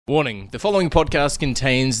Warning, the following podcast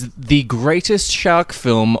contains the greatest shark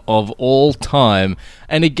film of all time,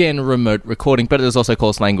 and again, remote recording, but it is also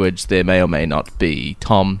coarse language. There may or may not be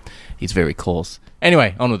Tom. He's very coarse.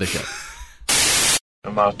 Anyway, on with the show.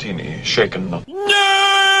 A martini, shaken not.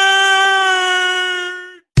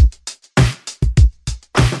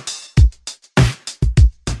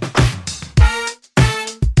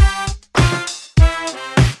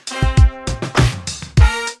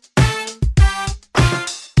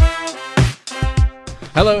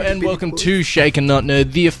 Hello and welcome to Shaken Not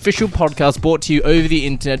Nerd, the official podcast brought to you over the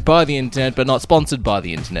internet, by the internet, but not sponsored by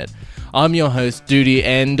the internet. I'm your host, Duty,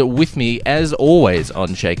 and with me, as always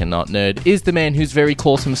on Shaken Not Nerd, is the man who's very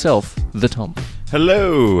coarse himself, the Tom.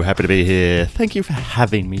 Hello, happy to be here. Thank you for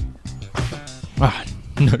having me. Ah,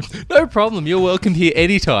 no problem. You're welcome here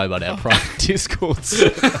anytime on our private Discords.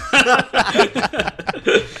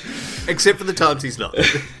 Except for the times he's not.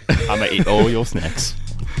 I'm going to eat all your snacks.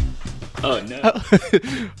 Oh, no.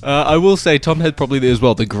 I will say Tom had probably as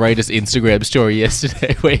well the greatest Instagram story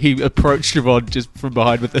yesterday where he approached Siobhan just from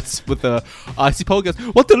behind with a icy pole and goes,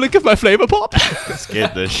 "What the lick of my flavor pop?"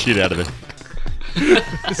 Scared the shit out of it.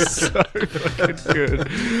 So fucking good.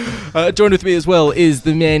 Joined with me as well is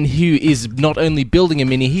the man who is not only building a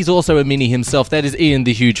mini, he's also a mini himself. That is Ian,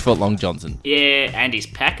 the huge footlong Johnson. Yeah, and he's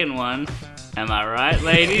packing one. Am I right,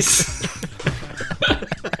 ladies?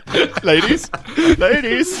 Ladies?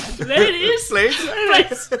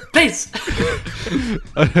 Please.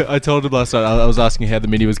 I told him last night, I was asking how the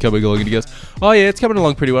mini was coming along, and he goes, "Oh yeah, it's coming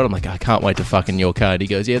along pretty well." I'm like, "I can't wait to fuck in your car." And he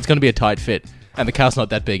goes, "Yeah, it's going to be a tight fit." And the car's not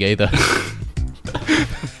that big either.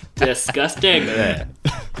 Disgusting.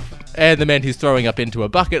 And the man who's throwing up into a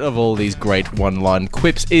bucket of all these great one-line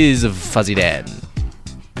quips is Fuzzy Dan.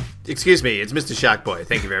 Excuse me, it's Mr. Shark Boy.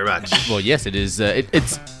 Thank you very much. Well, yes, it is.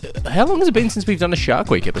 It's how long has it been since we've done a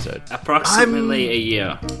Shark Week episode? Approximately a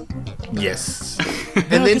year. Yes.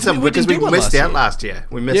 And then some, because we missed out last year.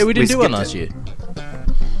 We didn't do one skipped last it. year.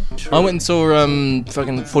 I went and saw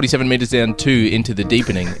fucking 47 metres down 2 into the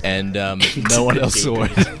deepening, and no one else saw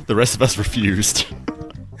it. The rest of us refused.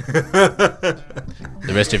 The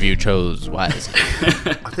rest of you chose wisely.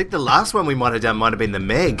 I think the last one we might have done might have been the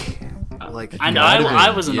Meg. And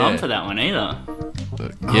I wasn't on for that one either.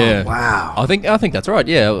 Yeah. Oh, wow. I think that's right.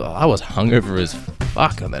 Yeah, I was hungover as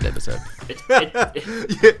fuck on that episode.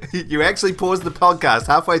 You actually paused the podcast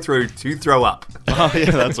halfway through to throw up. Oh,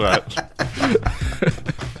 yeah, that's right.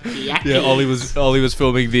 Yeah, Ollie was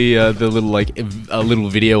filming the little like a little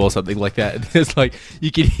video or something like that. And it's like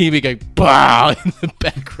you can hear me going "bah" in the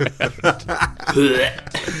background.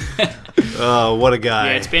 Oh, what a guy.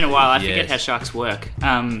 Yeah, it's been a while. I forget how sharks work.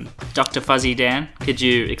 Dr. Fuzzy Dan, could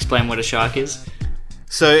you explain what a shark is?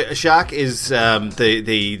 So a shark is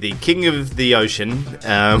the king of the ocean.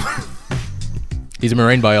 He's a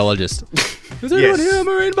marine biologist. Is anyone here a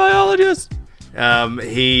marine biologist?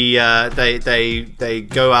 They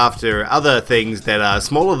go after other things that are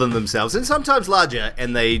smaller than themselves and sometimes larger,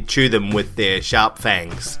 and they chew them with their sharp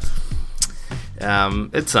fangs.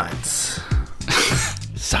 It's science.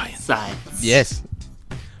 Science. Yes.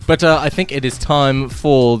 But I think it is time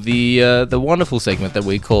for the wonderful segment that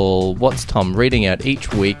we call "What's Tom Reading Out"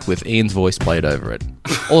 each week with Ian's voice played over it,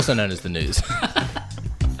 also known as the news.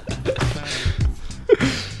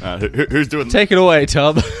 Who's doing that? Take it away,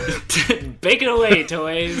 Tom. Bake it away,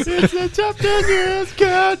 toys. It's the top 10 years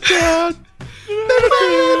countdown.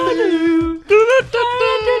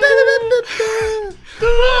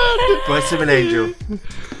 Voice of an angel.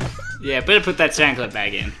 Yeah, better put that sound clip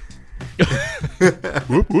back in.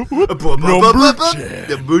 Whoop, whoop, whoop.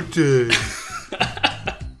 Number 10.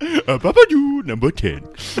 Babadoo, number 10.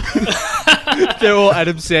 They're all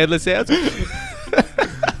Adam Sandler sounds.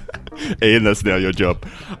 Ian, that's now your job.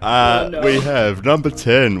 No. We have number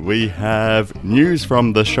 10. We have news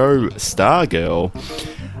from the show Stargirl.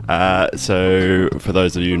 So, for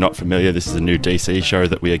those of you not familiar, this is a new DC show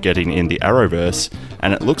that we are getting in the Arrowverse,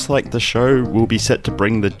 and it looks like the show will be set to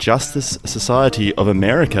bring the Justice Society of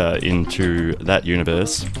America into that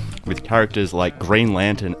universe, with characters like Green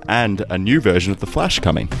Lantern and a new version of The Flash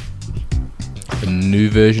coming. A new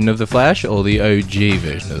version of the Flash or the OG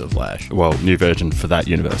version of the Flash? Well, new version for that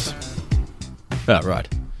universe. Oh, right.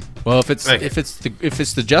 Well, if it's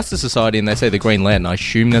the Justice Society and they say the Green Lantern, I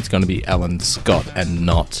assume that's going to be Alan Scott and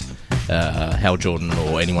not Hal Jordan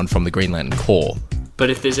or anyone from the Green Lantern Corps. But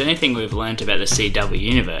if there's anything we've learned about the CW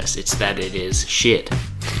universe, it's that it is shit.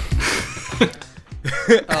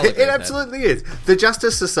 It absolutely is. The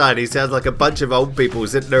Justice Society sounds like a bunch of old people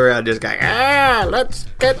sitting around just going, let's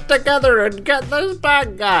get together and get those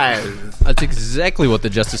bad guys. That's exactly what the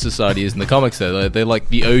Justice Society is in the comics, though. They're like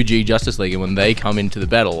the OG Justice League, and when they come into the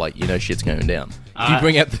battle, like, you know, shit's going down.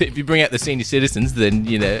 If you bring out the senior citizens, then,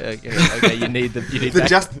 you know, okay, you need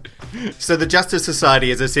So the Justice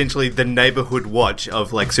Society is essentially the neighborhood watch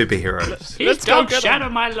of, like, superheroes. Please don't shadow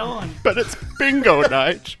my lawn. But it's bingo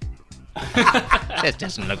night. This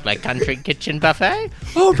doesn't look like country kitchen buffet.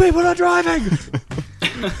 Oh, people are driving.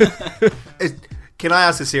 Can I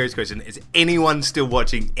ask a serious question? Is anyone still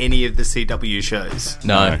watching any of the CW shows?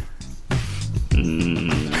 No.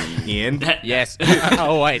 Ian? Yes.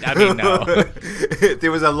 Oh, wait. I mean, no.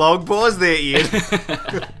 There was a long pause there, Ian.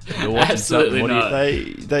 You're watching Absolutely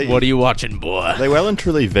something. not. What are you watching, boy? They well and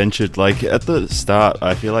truly ventured, like, at the start,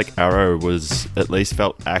 I feel like Arrow was, at least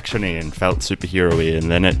felt actiony and felt superhero-y,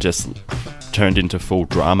 and then it just turned into full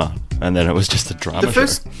drama, and then it was just a drama show.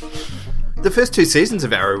 The first 2 seasons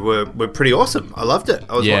of Arrow were pretty awesome. I loved it.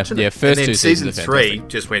 I was watching it. First and then 2 seasons season are 3 fantastic.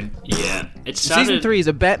 just went... Yeah. It started... Season 3 is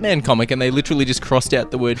a Batman comic, and they literally just crossed out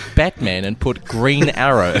the word Batman and put Green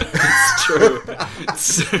Arrow. It's true.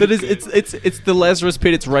 But it's the Lazarus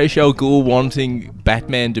Pit. It's Ra's al Ghul wanting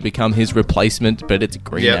Batman to become his replacement, but it's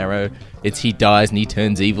Green Yep. Arrow. It's he dies and he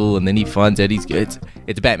turns evil, and then he finds out he's good.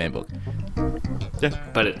 It's a Batman book.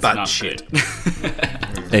 But it's But not shit. good.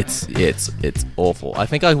 It's awful. I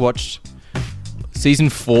think I watched season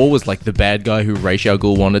 4 was like the bad guy who Ra's al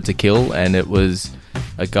Ghul wanted to kill, and it was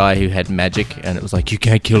a guy who had magic, and it was like, you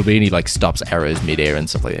can't kill me, and he like stops arrows midair and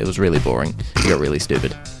stuff like that. It was really boring. It got really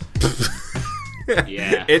stupid.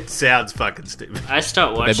 Yeah. It sounds fucking stupid. I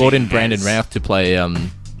stopped watching. They brought in Brandon Routh to play Oh,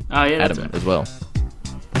 yeah, that's Adam right. as well.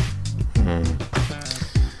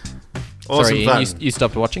 Awesome Sorry, fun. Ian, you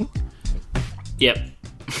stopped watching? Yep.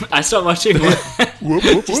 I stopped watching. Whoop,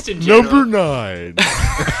 whoop, Just whoop. in general. Number 9.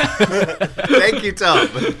 Thank you, Tom.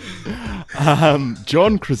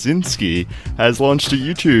 John Krasinski has launched a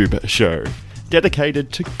YouTube show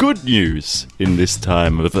dedicated to good news in this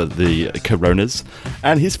time of the coronas,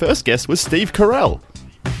 and his first guest was Steve Carell.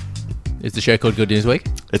 Is the show called Good News Week?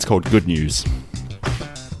 It's called Good News.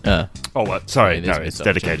 Sorry, Yeah, no, there's it's missed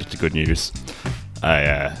dedicated to good news.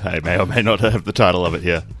 I may or may not have the title of it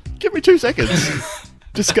here. Give me 2 seconds.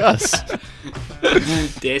 Discuss.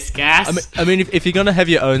 Discuss. I mean, if you're going to have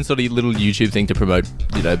your own sort of little YouTube thing to promote,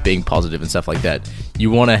 you know, being positive and stuff like that,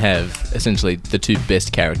 you want to have essentially the 2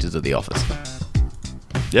 best characters of The Office.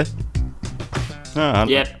 Yeah.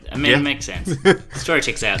 Yep. I mean, Yeah. it makes sense. Story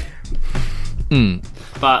checks out.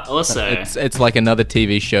 But also, It's like another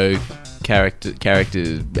TV show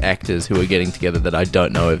character actors who are getting together that I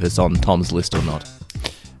don't know if it's on Tom's list or not.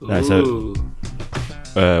 No, so- ooh.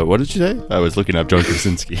 What did you say? I was looking up John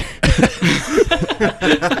Krasinski.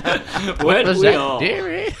 Weren't we all?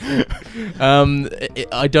 dearie?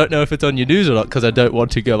 I don't know if it's on your news or not because I don't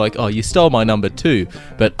want to go like, oh, you stole my number 2.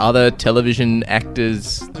 But other television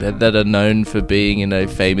actors that are known for being in a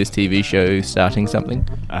famous TV show starting something?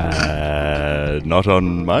 Not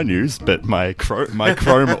on my news, but my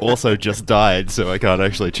Chrome also just died, so I can't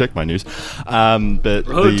actually check my news. But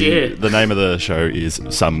Dear. the name of the show is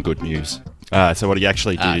Some Good News. So what he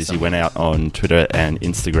actually did is he went out on Twitter and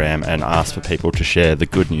Instagram and asked for people to share the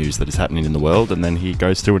good news that is happening in the world, and then he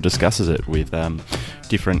goes through and discusses it with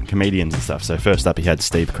different comedians and stuff. So first up he had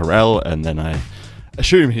Steve Carell, and then I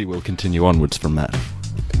assume he will continue onwards from that.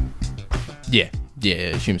 Yeah, I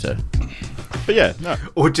assume so. But yeah, no.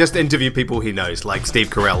 Or just interview people he knows, like Steve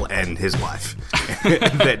Carell and his wife.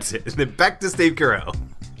 That's it. Then back to Steve Carell.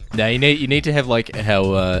 No, you need to have like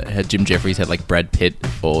how Jim Jeffries had like Brad Pitt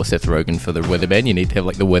or Seth Rogen for the weatherman. You need to have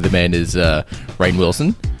like the weatherman is Rainn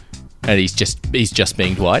Wilson, and he's just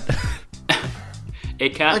being Dwight.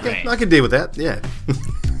 It can't rain. I can deal with that, yeah.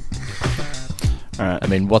 I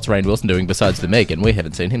mean, what's Rainn Wilson doing besides the Meg? And we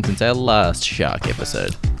haven't seen him since our last Shark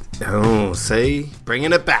episode. Oh, see?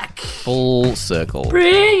 Bringing it back. Full circle.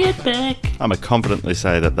 Bring it back. I'm going to confidently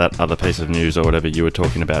say that other piece of news or whatever you were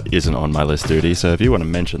talking about isn't on my list, Duty, so if you want to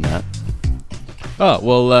mention that. Oh,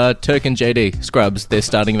 well, Turk and JD, Scrubs, they're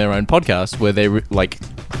starting their own podcast where they,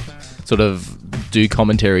 sort of do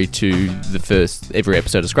commentary to every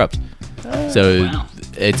episode of Scrubs. So wow.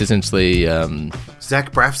 it's essentially...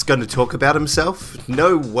 Zach Braff's going to talk about himself?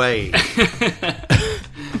 No way.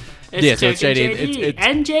 It's Yeah, so Turk it's and JD. JD.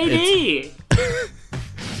 And JD.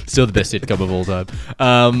 Still the best sitcom of all time.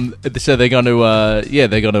 So they're going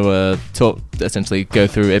to talk, essentially go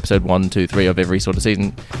through episode 1, 2, 3 of every sort of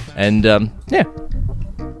season, and yeah,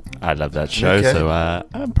 I love that show, Okay. so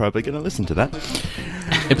I'm probably going to listen to that.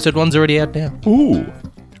 episode 1's already out now. Ooh.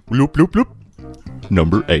 Bloop, bloop, bloop.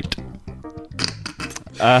 number 8.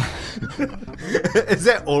 Is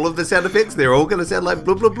that all of the sound effects? They're all going to sound like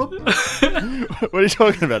blub blub blub? What are you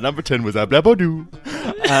talking about? Number 10 was Ablabadoo.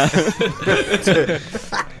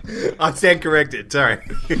 I stand corrected. Sorry.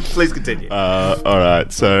 Please continue.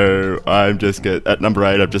 Alright, so I'm just at number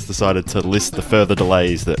 8, I've just decided to list the further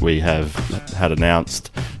delays that we have had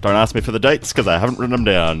announced. Don't ask me for the dates because I haven't written them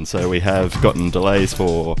down. So we have gotten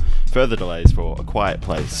further delays for A Quiet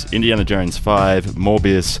Place, Indiana Jones 5,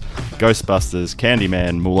 Morbius, Ghostbusters,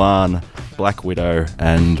 Candyman, Mulan, Black Widow,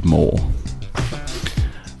 and more.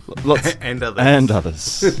 Lots And others. And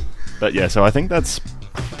others. But yeah, so I think that's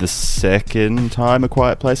the second time A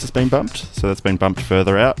Quiet Place has been bumped. So that's been bumped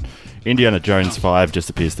further out. Indiana Jones 5 just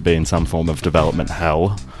appears to be in some form of development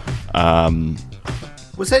hell.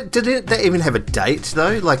 Did that even have a date,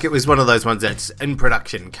 though? Like, it was one of those ones that's in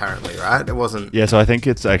production currently, right? It wasn't... Yeah, so I think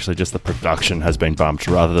it's actually just the production has been bumped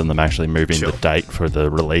rather than them actually moving the date for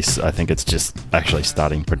the release. I think it's just actually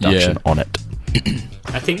starting production on it.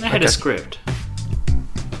 I think they had a script.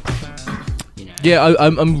 Yeah,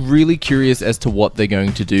 I'm really curious as to what they're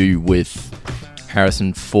going to do with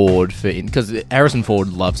Harrison Ford because Harrison Ford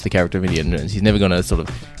loves the character of Indiana Jones. He's never going to sort of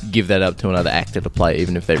give that up to another actor to play,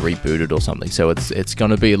 even if they reboot it or something. So it's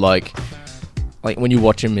going to be like when you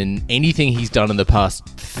watch him in anything he's done in the past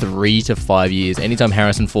 3 to 5 years. Anytime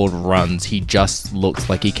Harrison Ford runs, he just looks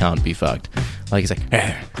like he can't be fucked. Like he's like,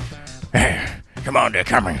 come on, they're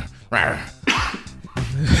coming.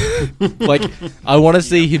 Like, I want to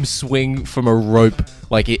see him swing from a rope,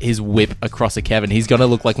 like his whip across a cabin. He's gonna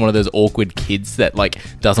look like one of those awkward kids that like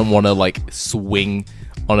doesn't want to like swing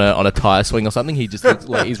on a tire swing or something. He just looks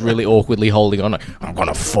like he's really awkwardly holding on. Like, I'm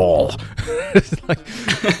gonna fall.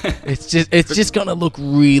 it's just gonna look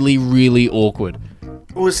really, really awkward.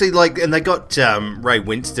 Well, see, and they got Ray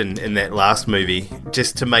Winston in that last movie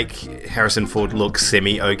just to make Harrison Ford look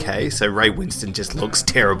semi-okay. So Ray Winston just looks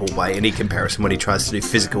terrible by any comparison when he tries to do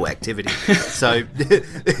physical activity. So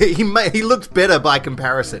he looked better by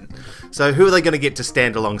comparison. So who are they going to get to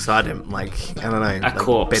stand alongside him? Like, I don't know. A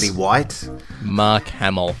corpse. Betty White? Mark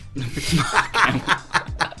Hamill.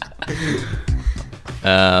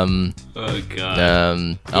 Oh,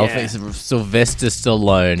 God. I think Sylvester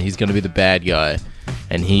Stallone. He's going to be the bad guy.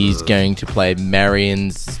 And he's going to play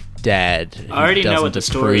Marion's dad. I already know what the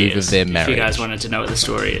story is. Of their if marriage. you guys wanted to know what the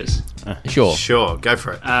story is. Sure, go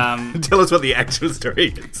for it. Tell us what the actual story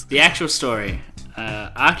is. The actual story.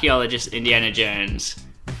 Archaeologist Indiana Jones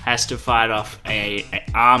has to fight off an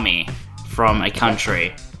army from a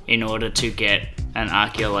country in order to get an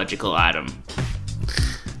archaeological item.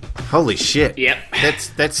 Holy shit. Yep.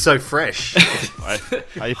 That's so fresh.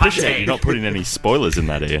 I appreciate you not putting any spoilers in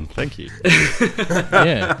that, Ian. Thank you.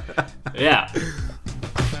 Yeah. Yeah.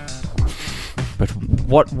 But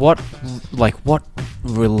what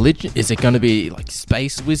religion is it going to be? Like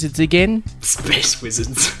space wizards again? Space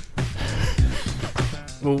wizards.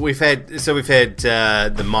 Well, we've had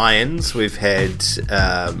the Mayans, we've had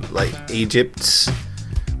Egypt.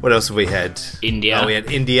 What else have we had? India. Oh, we had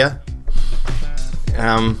India.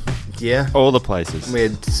 Yeah. All the places. We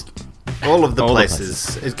had all of the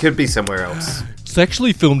places. It could be somewhere else. It's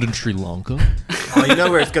actually filmed in Sri Lanka. Oh, you know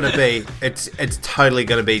where it's going to be? It's totally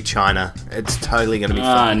going to be China. It's totally going to be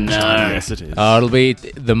fucking China. Yes, it is. It'll be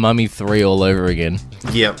The Mummy 3 all over again.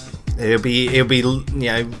 Yep. He'll be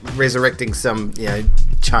resurrecting some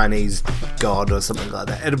Chinese god or something like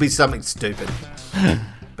that. It'll be something stupid.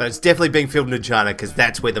 But it's definitely being filmed in China because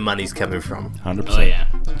that's where the money's coming from. 100%. Oh, yeah.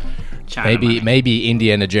 China Maybe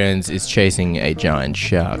Indiana Jones is chasing a giant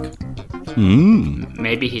shark.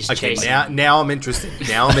 Maybe he's chasing. Now I'm interested.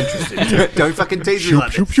 Don't fucking tease me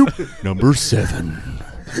like this. Number 7.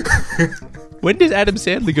 When does Adam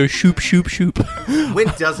Sandler go shoop shoop shoop? When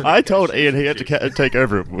doesn't I told Ian he had to take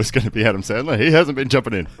over. It was going to be Adam Sandler. He hasn't been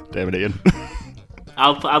jumping in. Damn it, Ian.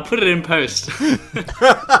 I'll put it in post.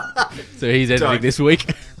 So he's editing this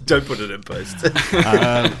week. Don't put it in post.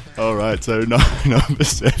 Alright, so number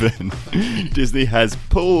 7. Disney has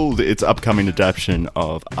pulled its upcoming adaptation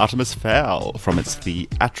of Artemis Fowl from its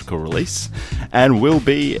theatrical release and will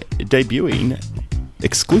be debuting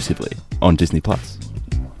exclusively on Disney+.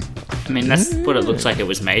 I mean, that's what it looks like it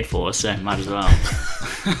was made for, so might as well.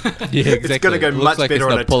 Yeah, exactly. It's going to go much better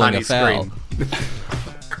on a tiny screen.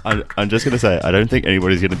 I'm just going to say, I don't think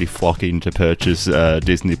anybody's going to be flocking to purchase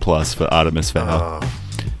Disney Plus for Artemis Fowl.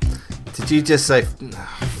 Did you just say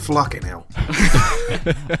flocking hell?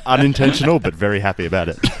 Unintentional, but very happy about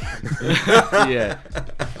it. Yeah.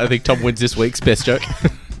 I think Tom wins this week's best joke.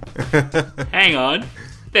 Hang on.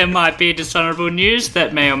 There might be dishonorable news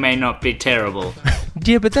that may or may not be terrible.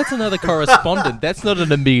 Yeah, but that's another correspondent. That's not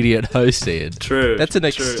an immediate host, Ian. True. That's an true.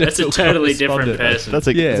 external That's a totally different correspondent. person That's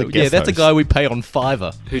a guest that's a host. guy we pay on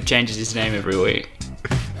Fiverr. who changes his name every week.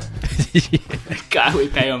 Guy we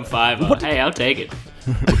pay on Fiverr. Hey, I'll take it.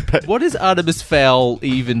 What does Artemis Fowl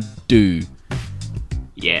even do?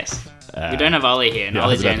 Yes. We don't have Ollie here, and yeah,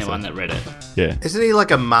 Ollie's the I only was one that read it. Yeah. Isn't he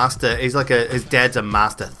like a master? He's like his dad's a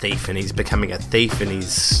master thief, and he's becoming a thief, and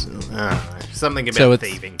he's I don't know, something about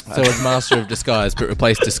thieving. So it's Master of Disguise, but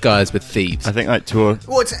replace disguise with thieves. I think like two or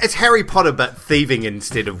Well, it's Harry Potter, but thieving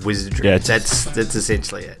instead of wizardry. Yeah, that's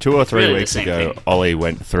essentially it. 2 or 3 really the weeks same ago, thing. Ollie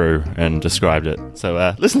went through and described it.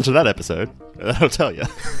 So listen to that episode. That'll tell you.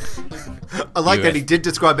 I like that he did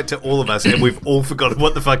describe it to all of us, and we've all forgotten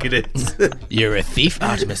what the fuck it is. You're a thief,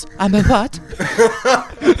 Artemis. I'm a what?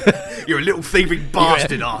 You're a little thieving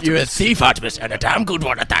bastard, Artemis. You're a thief, Artemis, and a damn good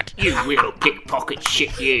one at that. You little pickpocket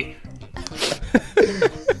shit, you.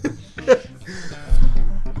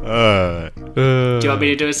 Do you want me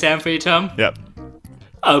to do a sound for you, Tom? Yep.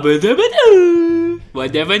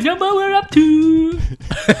 Whatever number we're up to.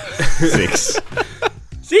 6.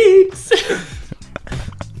 6.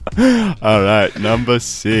 All right, number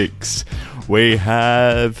 6. We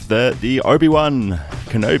have the Obi-Wan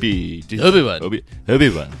Kenobi. Obi-Wan.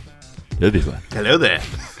 Obi-Wan. Hello there.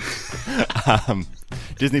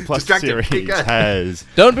 Disney Plus Distracted. Keep series going. has...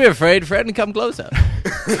 Don't be afraid, Fred, and come closer.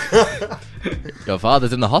 Your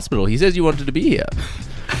father's in the hospital. He says you wanted to be here.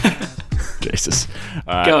 Jesus.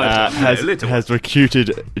 Go on, Tom. Has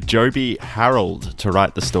recruited Joby Harold to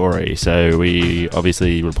write the story. So we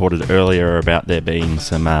obviously reported earlier about there being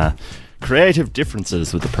some creative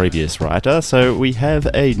differences with the previous writer. So we have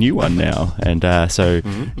a new one now. And so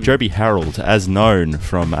Joby Harold, as known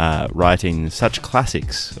from writing such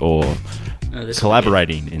classics or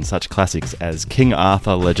collaborating in such classics as King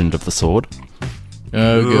Arthur, Legend of the Sword,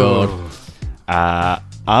 Oh, God.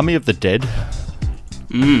 Army of the Dead.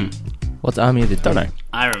 What's Army of the Dead? Don't know.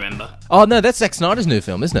 I remember. Oh, no, that's Zack Snyder's new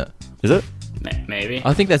film, isn't it? Is it? Maybe.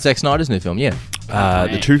 I think that's Zack Snyder's new film, yeah.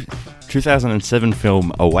 The 2007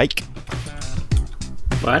 film Awake.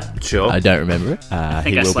 What? Sure. I don't remember it. He I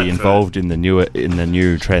will slept be through involved in the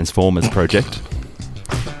new Transformers project,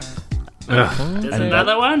 There's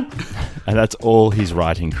another one? and that's all his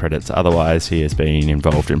writing credits. Otherwise, he has been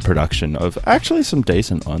involved in production of actually some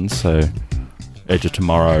decent ones. So, Edge of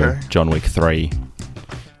Tomorrow, Okay. John Wick 3,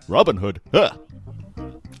 Robin Hood. Huh.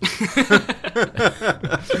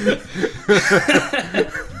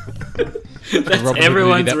 That's Robin Hood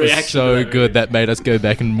everyone's movie, that reaction. was so to that good that made us go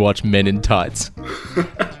back and watch Men in Tights.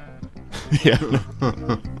 Yeah,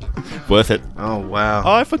 worth it. Oh, wow.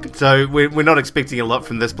 Oh, I forgot. So we're not expecting a lot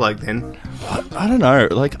from this bloke then. I don't know.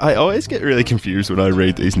 Like, I always get really confused when I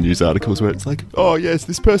read these news articles where it's like, oh yes,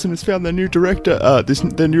 this person has found their new director,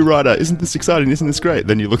 their new writer. Isn't this exciting? Isn't this great?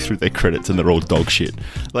 Then you look through their credits and they're all dog shit.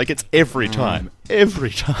 Like, it's every time.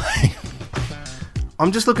 Every time.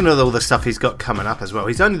 I'm just looking at all the stuff he's got coming up as well.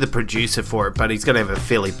 He's only the producer for it, but he's going to have a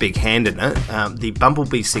fairly big hand in it. The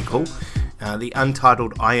Bumblebee sequel, the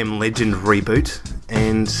untitled I Am Legend reboot,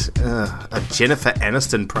 and a Jennifer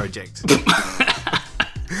Aniston project.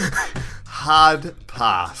 Hard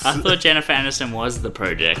pass. I thought Jennifer Aniston was the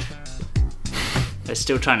project. They're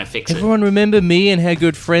still trying to fix it. Everyone remember me and how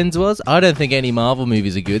good Friends was? I don't think any Marvel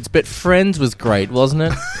movies are good, but Friends was great, wasn't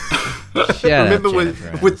it? Remember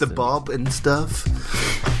with the Bob and stuff?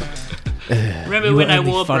 Remember You were when I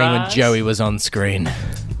only wore funny when bras? Joey was on screen.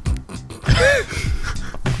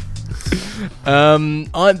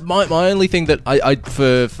 My only thing that I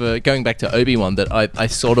for going back to Obi-Wan that I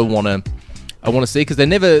sort of want to see, because they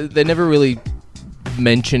never really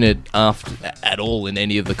mention it at all in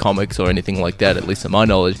any of the comics or anything like that, at least to my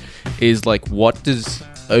knowledge, is like, what does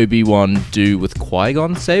Obi-Wan do with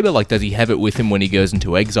Qui-Gon's saber? Like, does he have it with him when he goes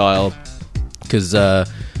into exile? Because I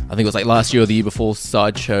think it was like last year or the year before,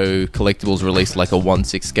 Sideshow Collectibles released like a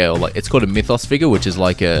 1/6 scale, like it's called a Mythos figure, which is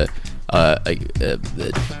like a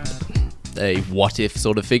what if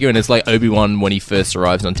sort of figure, and it's like Obi-Wan when he first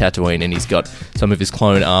arrives on Tatooine, and he's got some of his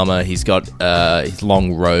clone armor, he's got his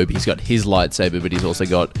long robe, he's got his lightsaber, but he's also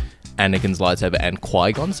got Anakin's lightsaber and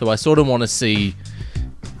Qui-Gon. So I sort of want to see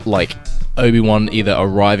like Obi-Wan either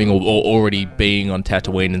arriving or already being on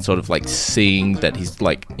Tatooine and sort of like seeing that he's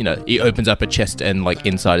like, you know, he opens up a chest and like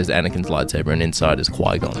inside is Anakin's lightsaber and inside is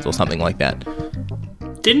Qui-Gon's or something like that.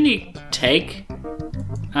 Didn't he take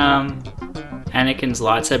Anakin's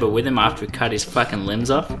lightsaber with him after he cut his fucking limbs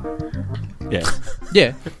off? Yeah.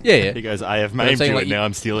 Yeah. He goes, I have I'm maimed saying, you like, and now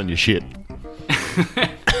I'm stealing your shit.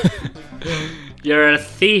 You're a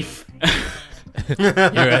thief.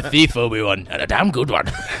 You're a thief, Obi-Wan, and a damn good one.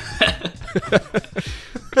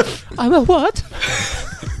 I'm a what?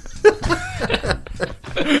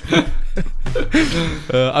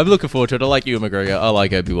 I'm looking forward to it. I like Ewan McGregor. I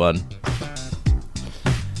like Obi-Wan.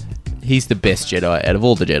 He's the best Jedi out of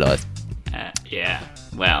all the Jedis. Yeah.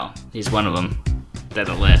 Well, he's one of them that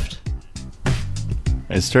are left.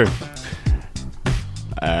 It's true. Do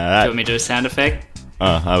you want me to do a sound effect?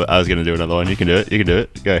 I was going to do another one. You can do it. You can do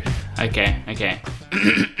it. Go. Okay.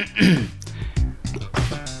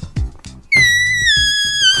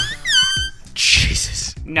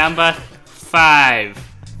 Jesus. Number 5.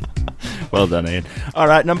 Well done, Ian. All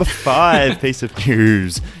right, number 5 piece of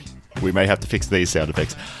news. We may have to fix these sound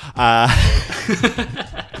effects.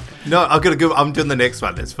 No, I've got to go. I'm doing the next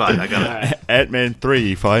one. It's fine. I got it. Ant-Man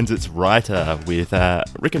 3 finds its writer with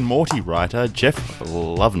Rick and Morty writer Jeff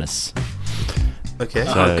Loveness. Okay.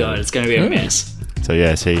 Oh god, it's going to be a mess. So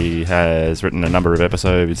yes, he has written a number of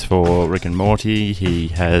episodes for Rick and Morty. He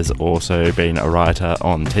has also been a writer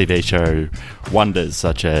on TV show wonders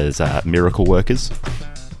such as Miracle Workers,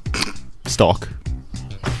 Stock.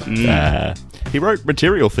 He wrote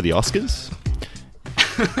material for the Oscars.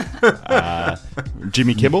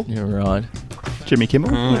 Jimmy Kimmel. You're right. Jimmy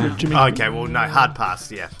Kimmel. Okay. Well, no. Hard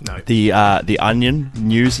pass. Yeah. No. The Onion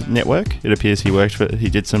News Network. It appears he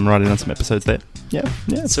did some writing on some episodes there. Yeah.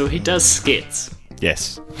 So he does skits.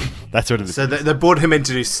 Yes, that's what it is. So they brought him in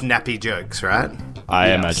to do snappy jokes, right?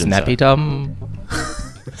 I imagine Snappy so. Tom.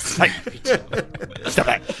 Hey, stop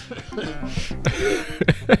that.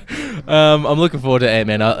 I'm looking forward to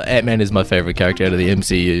Ant-Man. Ant-Man is my favourite character out of the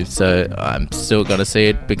MCU, so I'm still going to see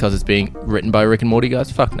it because it's being written by Rick and Morty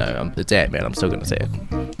guys. Fuck no, it's Ant-Man. I'm still going to see it.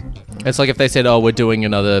 It's like if they said, oh, we're doing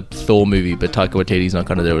another Thor movie, but Taika Waititi's not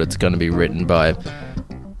going to do it. It's going to be written by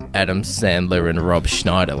Adam Sandler and Rob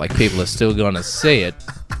Schneider. Like, people are still going to see it.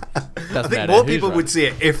 I think more people would see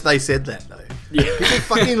it if they said that, though. Yeah. People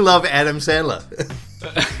fucking love Adam Sandler.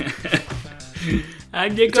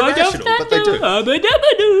 And you It's irrational, but they do.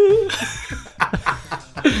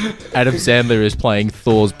 Adam Sandler is playing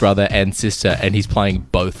Thor's brother and sister, and he's playing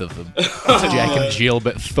both of them. It's Jack and Jill,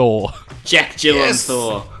 but Thor. Jack, Jill, Yes. and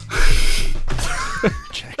Thor.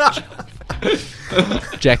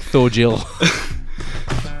 Jack, Thor, Jill.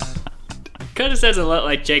 Kind of sounds a lot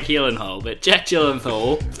like Jake Gyllenhaal, but Jack, Jill, and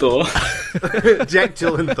Thor. Jack,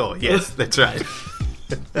 Jill, and Thor. Yes, that's right.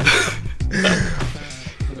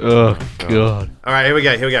 Oh, God. All right, here we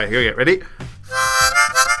go. Ready?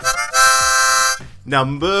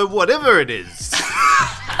 Number whatever it is.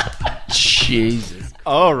 Jesus.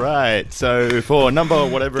 All right, so for number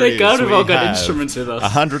whatever it Thank is, God we've we all got have instruments with us.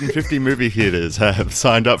 150 movie theaters have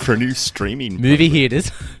signed up for a new streaming. Movie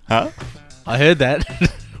theaters. Huh? I heard that.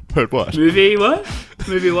 Heard what? Movie what?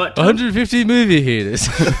 Movie what? Tom? 150 movie theaters.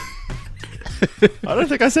 I don't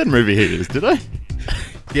think I said movie theaters, did I?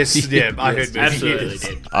 Yes, yeah, I heard movie Absolutely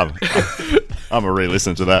theaters. did. I'm a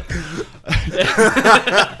re-listen to that.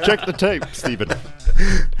 Check the tape, Stephen.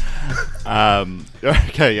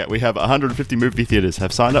 Okay, yeah, we have 150 movie theaters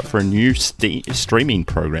have signed up for a new streaming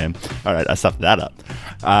program. All right, I stuffed that up,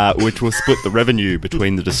 which will split the revenue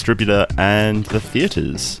between the distributor and the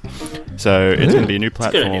theaters. So it's going to be a new good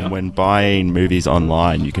idea. platform. When buying movies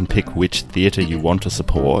online, you can pick which theater you want to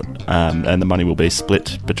support, and the money will be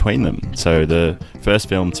split between them. So the first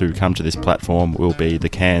film to come to this platform will be the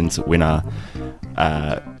Cannes winner,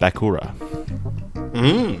 Bakura.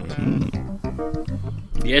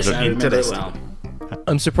 Yes, I remember it Interesting. well.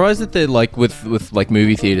 I'm surprised that they're like with like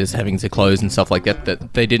movie theaters having to close and stuff like that.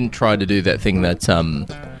 That they didn't try to do that thing that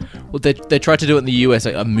well they tried to do it in the US.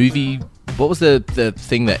 Like a movie. What was the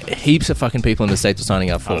thing that heaps of fucking people in the States were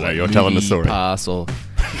signing up for? I don't know, like you're telling the Movie story. Pass or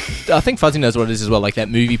I think Fuzzy knows what it is as well. Like that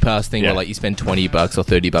movie pass thing Yeah. where like you spend $20 or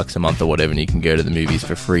 $30 a month or whatever, and you can go to the movies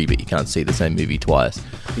for free, but you can't see the same movie twice.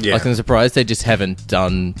 Yeah. Like I'm surprised they just haven't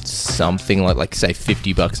done something like say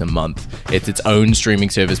 $50 a month. It's its own streaming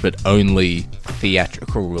service, but only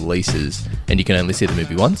theatrical releases, and you can only see the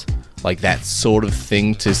movie once. Like that sort of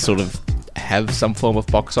thing to sort of have some form of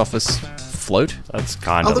box office float. That's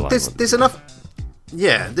kind Oh, of look, there's enough.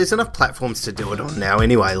 Yeah, there's enough platforms to do it on now.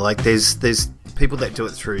 Anyway, like there's people that do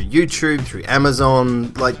it through YouTube, through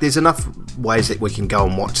Amazon. Like there's enough ways that we can go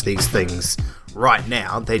and watch these things right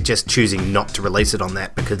now. They're just choosing not to release it on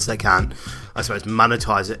that because they can't, I suppose,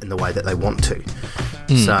 monetize it in the way that they want to.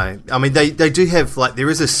 So, I mean, they do have, like, there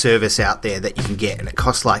is a service out there that you can get, and it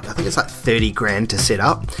costs, like, I think it's like $30,000 to set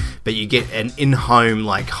up, but you get an in-home,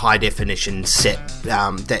 like, high-definition set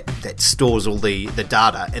that stores all the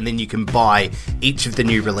data, and then you can buy each of the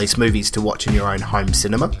new release movies to watch in your own home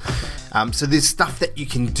cinema. So there's stuff that you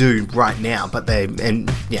can do right now,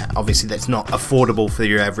 obviously that's not affordable for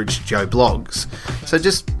your average Joe Blogs. So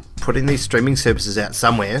just putting these streaming services out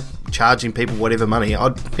somewhere, charging people whatever money,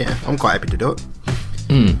 I'm quite happy to do it.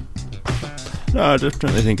 No, I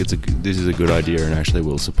definitely think this is a good idea, and actually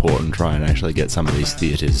will support and try and actually get some of these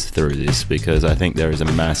theatres through this, because I think there is a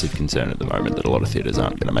massive concern at the moment that a lot of theatres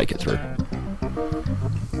aren't going to make it through.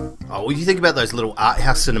 Oh, well, you think about those little art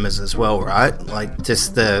house cinemas as well, right? Like,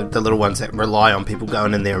 just the little ones that rely on people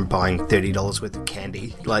going in there and buying $30 worth of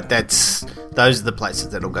candy. Like, those are the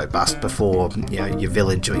places that'll go bust before, your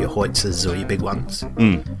Village or your Hoyts' or your big ones.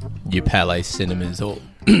 Your Palais cinemas, or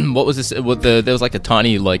what was this? There was like a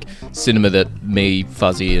tiny cinema that me,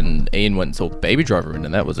 Fuzzy, and Ian went and saw Baby Driver in,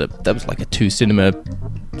 and that was like a 2-cinema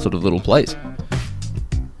sort of little place.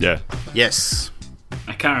 Yeah. Yes.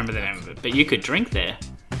 I can't remember the name of it, but you could drink there.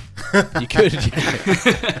 You could.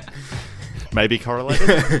 Maybe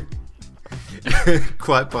correlated?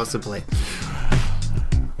 Quite possibly.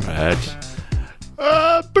 Right.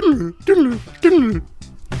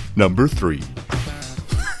 Number 3.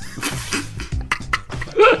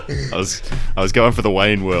 I was going for the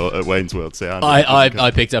Wayne's World sound.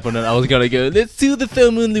 I picked up on it. I was gonna go, let's do the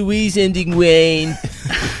Thelma and Louise ending, Wayne.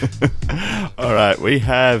 Alright, we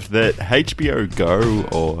have that HBO Go,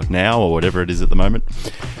 or Now, or whatever it is at the moment,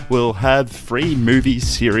 will have free movie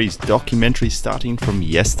series documentaries starting from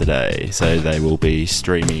yesterday. So they will be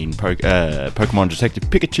streaming Pokemon Detective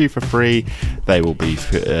Pikachu for free. They will be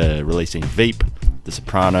releasing Veep, The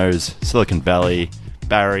Sopranos, Silicon Valley,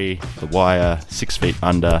 Barry, The Wire, 6 Feet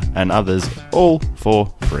Under, and others, all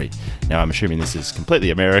for free. Now, I'm assuming this is completely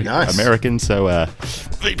American, so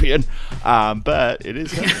VPN, but it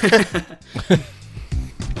is.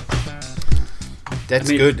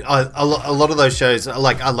 That's good. A lot of those shows, I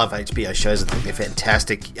love HBO shows. I think they're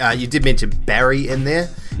fantastic. You did mention Barry in there.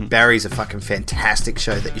 Mm-hmm. Barry's a fucking fantastic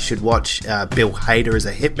show that you should watch. Bill Hader is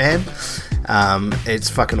a hitman. It's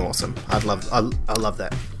fucking awesome. I love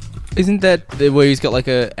that. Isn't that where he's got like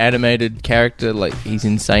a animated character, like he's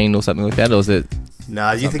insane or something like that, or is it?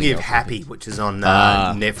 No, you're thinking of Happy, which is on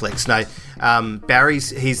Netflix. No,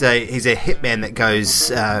 Barry's he's a hitman that goes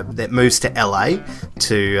that moves to LA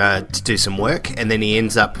to do some work, and then he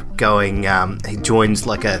ends up going. He joins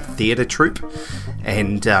like a theatre troupe,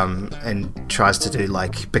 and tries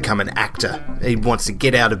to become an actor. He wants to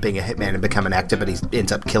get out of being a hitman and become an actor, but he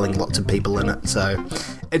ends up killing lots of people in it. So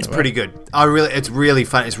it's pretty good. It's really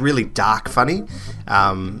fun. It's really dark funny.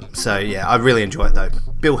 So yeah, I really enjoy it though.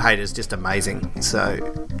 Bill Hader's just amazing. So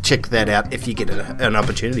check that out if you get an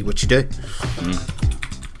opportunity, which you do.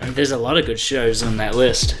 There's a lot of good shows on that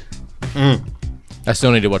list. I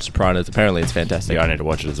still need to watch Sopranos. Apparently, it's fantastic. Yeah, I need to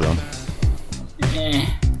watch it as well.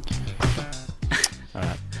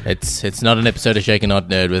 It's not an episode of Shake and Not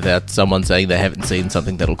Nerd without someone saying they haven't seen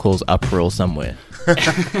something that'll cause uproar somewhere.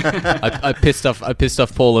 I pissed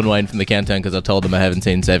off Paul and Wayne from the Countdown because I told them I haven't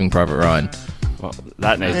seen Saving Private Ryan. Well,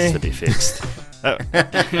 that needs to be fixed.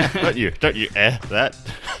 Don't you air that?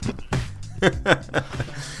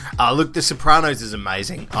 Look, The Sopranos is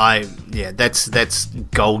amazing. That's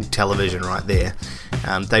gold television right there.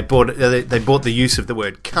 They brought the use of the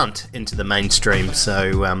word cunt into the mainstream.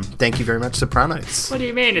 So thank you very much, Sopranos. What do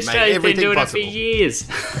you mean? Australia's been doing it for years.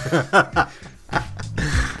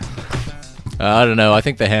 I don't know. I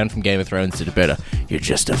think the Hound from Game of Thrones did it better. You're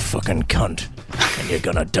just a fucking cunt, and you're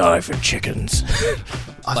gonna die for chickens.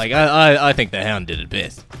 I think the Hound did it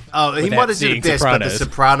best. Oh, he might have did it best, but the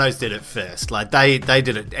Sopranos did it first. Like they did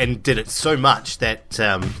it and did it so much that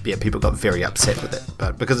people got very upset with it.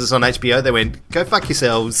 But because it's on HBO, they went, "Go fuck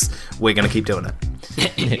yourselves. We're gonna keep doing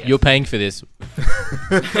it." You're paying for this.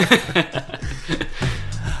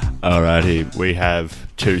 Alrighty, we have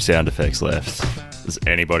 2 sound effects left. Does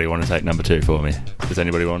anybody want to take number 2 for me? Does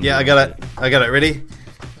anybody want? Yeah, I got it. Ready?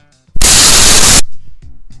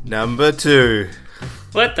 Number 2.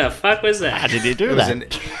 What the fuck was that? How did you do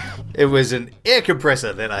that? It was an air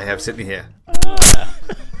compressor that I have sitting here. I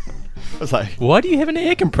was like, why do you have an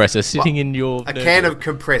air compressor sitting in your... A can of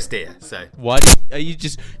compressed air, so... Why are you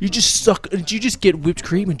just suck... Did you just get whipped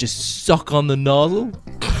cream and just suck on the nozzle?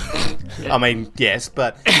 I mean, yes,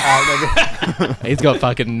 but... He's got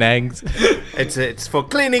fucking nangs. It's for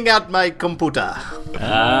cleaning out my computer.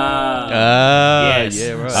 Yes.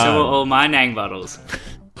 Yeah, right. So are all my Nang bottles.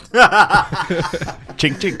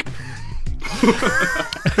 Chink chink.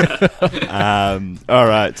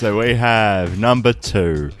 Alright, so we have number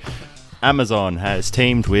 2. Amazon has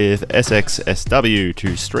teamed with SXSW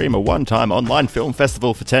to stream a one-time online film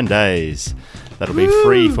festival for 10 days. That'll be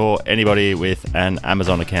free for anybody with an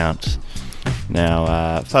Amazon account.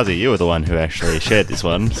 Now, Fuzzy, you were the one who actually shared this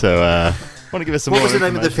one, so want to give us some more What was the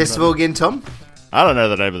name of the information festival again, Tom? I don't know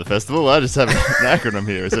the name of the festival. I just have an acronym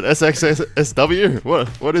here. Is it SXSW?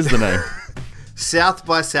 What is the name? South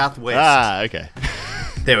by Southwest. Ah, okay.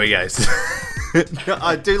 There we go.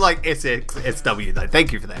 I do like SXSW though.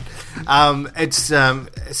 Thank you for that. It's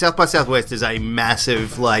South by Southwest is a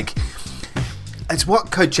massive it's what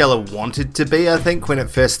Coachella wanted to be, I think, when it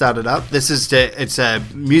first started up. It's a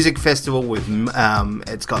music festival with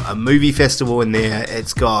it's got a movie festival in there.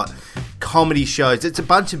 It's got comedy shows. It's a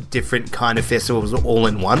bunch of different kind of festivals all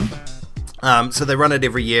in one. So they run it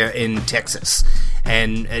every year in Texas,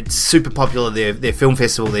 and it's super popular. Their film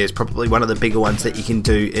festival there is probably one of the bigger ones that you can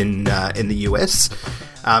do in the US.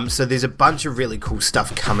 So there's a bunch of really cool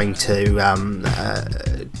stuff coming to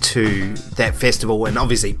that festival, and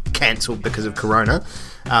obviously cancelled because of Corona.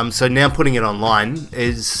 So now putting it online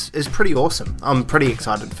is pretty awesome. I'm pretty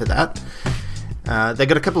excited for that. They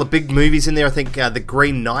got a couple of big movies in there. I think The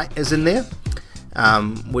Green Knight is in there,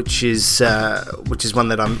 which is one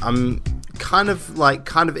that I'm kind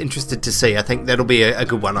of interested to see. I think that'll be a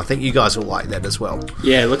good one. I think you guys will like that as well.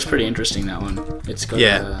 Yeah, it looks pretty interesting, that one. It's got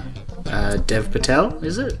Dev Patel,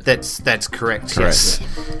 is it? That's correct. Yes.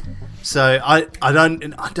 So I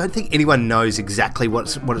don't think anyone knows exactly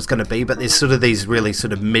what it's going to be, but there's sort of these really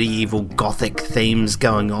sort of medieval gothic themes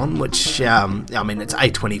going on, which I mean, it's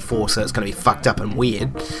A24, so it's going to be fucked up and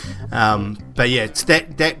weird. But yeah, it's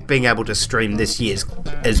that being able to stream this year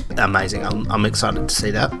is amazing. I'm excited to see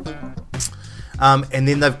that. And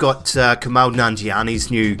then they've got Kumail Nanjiani's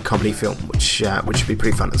new comedy film, which should be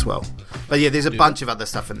pretty fun as well. But yeah, there's a bunch of other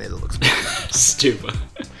stuff in there that looks Stupid.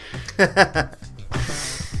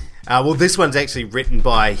 Well, this one's actually written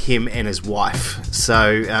by him and his wife.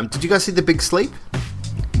 So, did you guys see The Big Sleep?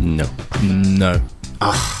 No.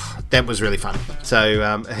 Oh, that was really fun.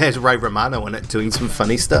 So, it has Ray Romano in it doing some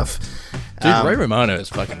funny stuff. Dude, Ray Romano is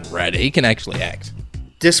fucking rad. He can actually act.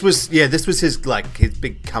 This was his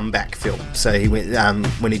big comeback film. So he went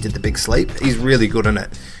when he did The Big Sleep. He's really good in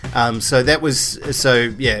it. Kumail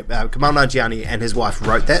Nanjiani and his wife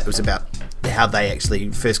wrote that. It was about how they actually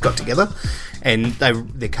first got together, and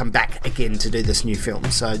they come back again to do this new film.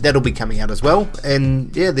 So that'll be coming out as well.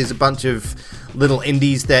 And yeah, there's a bunch of little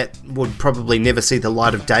indies that would probably never see the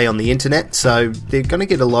light of day on the internet. So they're going to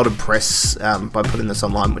get a lot of press by putting this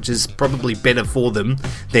online, which is probably better for them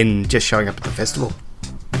than just showing up at the festival.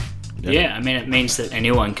 Yeah, I mean, it means that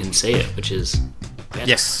anyone can see it, which is better.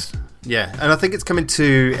 Yes. Yeah, and I think it's coming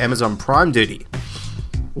to Amazon Prime Duty.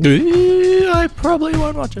 I probably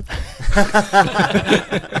won't watch it.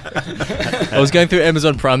 I was going through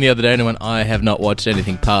Amazon Prime the other day and I went, I have not watched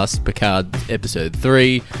anything past Picard episode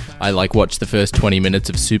 3. I watched the first 20 minutes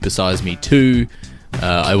of Super Size Me 2.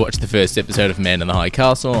 I watched the first episode of Man in the High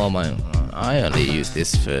Castle. I'm like, I only use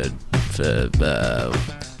this for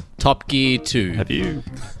Top Gear 2. Have you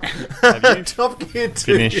Top Gear 2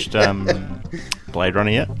 finished Blade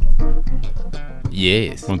Runner yet?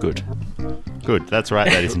 Yes. Well, good. That's right,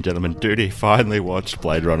 ladies and gentlemen. Duty finally watched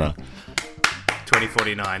Blade Runner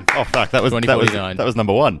 2049. Oh fuck, that was 2049. That was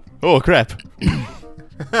number 1. Oh crap.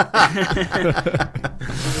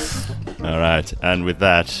 All right, and with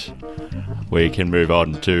that, we can move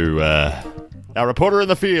on to our reporter in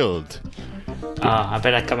the field. I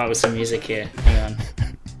better come up with some music here. Hang on.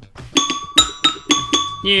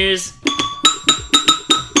 News.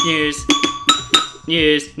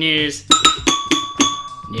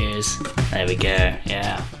 There we go.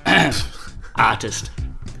 Yeah. Artist.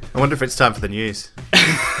 I wonder if it's time for the news.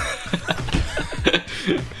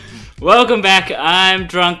 Welcome back. I'm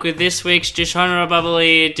drunk with this week's dishonor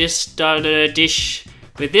bubbly dish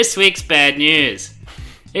with this week's bad news.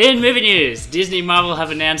 In movie news, Disney and Marvel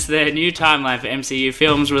have announced their new timeline for MCU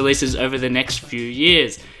films releases over the next few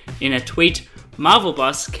years. In a tweet, Marvel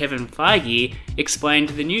boss Kevin Feige explained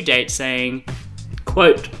the new date saying,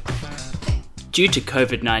 quote, "Due to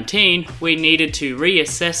COVID-19, we needed to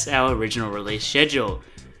reassess our original release schedule.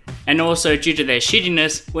 And also due to their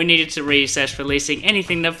shittiness, we needed to reassess releasing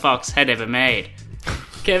anything that Fox had ever made."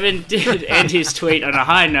 Kevin did end his tweet on a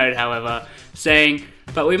high note, however, saying,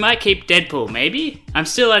 "But we might keep Deadpool, maybe? I'm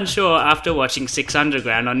still unsure after watching Six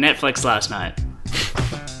Underground on Netflix last night."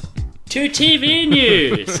 To TV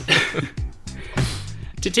news!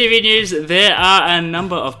 To TV news, there are a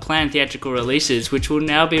number of planned theatrical releases which will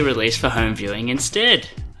now be released for home viewing instead,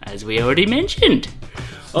 as we already mentioned.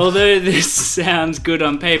 Although this sounds good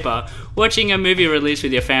on paper, watching a movie release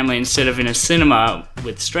with your family instead of in a cinema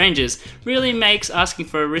with strangers really makes asking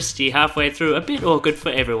for a wristy halfway through a bit awkward for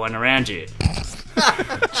everyone around you.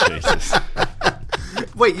 Jesus.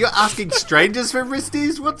 Wait, you're asking strangers for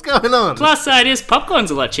wristies? What's going on? Plus side is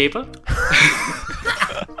popcorn's a lot cheaper.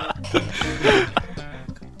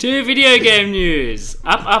 To video game news.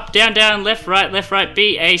 Up, up, down, down, left, right,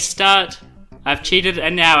 B, A, start. I've cheated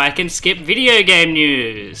and now I can skip video game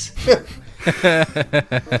news.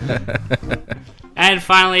 And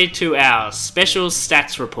finally, to our special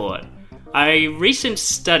stats report. A recent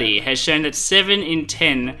study has shown that 7 in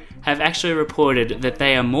 10 have actually reported that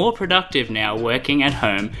they are more productive now working at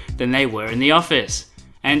home than they were in the office.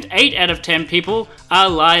 And 8 out of 10 people are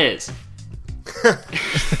liars.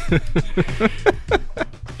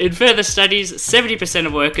 In further studies, 70%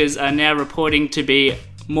 of workers are now reporting to be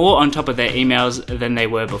more on top of their emails than they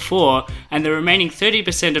were before, and the remaining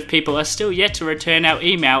 30% of people are still yet to return our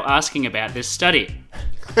email asking about this study.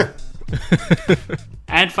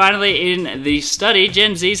 And finally, in the study,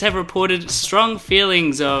 Gen Zs have reported strong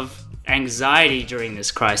feelings of anxiety during this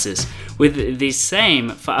crisis, with the same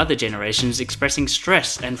for other generations expressing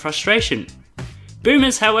stress and frustration.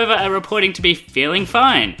 Boomers, however, are reporting to be feeling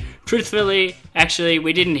fine. Truthfully, actually,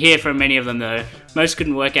 we didn't hear from many of them though. Most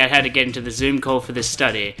couldn't work out how to get into the Zoom call for this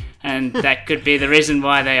study, and that could be the reason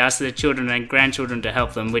why they asked their children and grandchildren to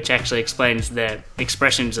help them, which actually explains their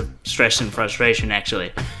expressions of stress and frustration,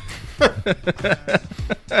 actually.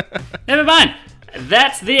 Never mind.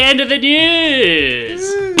 That's the end of the news.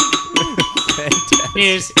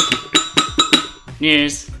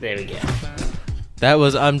 News. There we go. That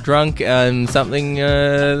was I'm drunk and something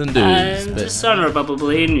the news. And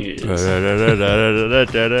dishonorably news.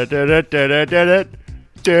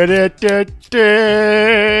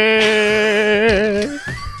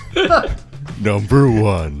 Number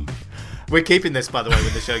 1. We're keeping this, by the way,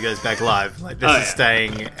 when the show goes back live. Like, this is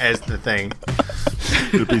staying as the thing.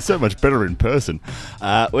 It'd be so much better in person.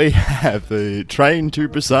 We have the Train to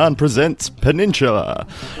Busan presents Peninsula.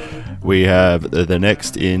 We have the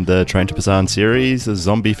next in the Train to Busan series, a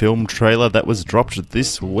zombie film trailer that was dropped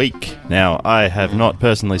this week. Now, I have not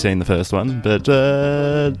personally seen the first one, but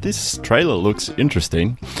this trailer looks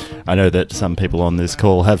interesting. I know that some people on this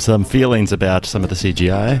call have some feelings about some of the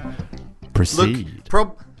CGI. Proceed.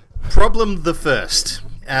 Look, problem the first.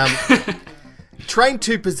 Train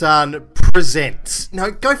to Busan presents. No,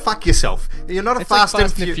 go fuck yourself. You're not a Fast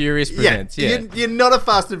and Furious presents. Yeah. You're not a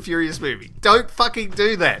Fast and Furious movie. Don't fucking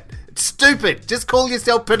do that. It's stupid. Just call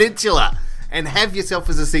yourself Peninsula and have yourself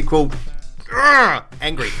as a sequel.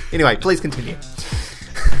 Angry. Anyway, please continue.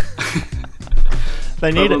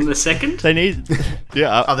 They need Problem the second? They need.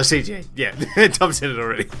 Yeah. Oh, the CG. Yeah. Tom said it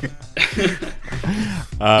already.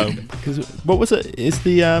 Because what was it? Is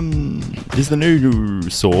the new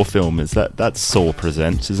Saw film? That's Saw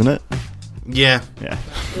Presents, isn't it? Yeah. Yeah.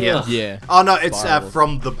 Yeah. Oh no, it's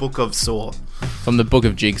from the Book of Saw. From the Book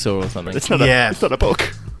of Jigsaw or something. It's not a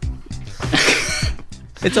book.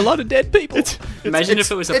 It's a lot of dead people. Imagine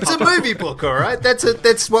if it was It's a movie book, all right.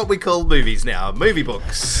 That's what we call movies now. Movie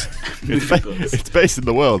books. It's based in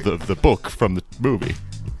the world of the book from the movie.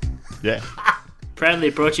 Yeah.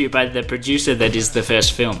 Proudly brought to you by the producer that is the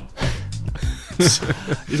first film.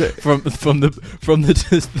 from the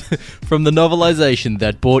novelization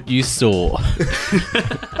that bought you Saw.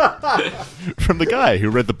 From the guy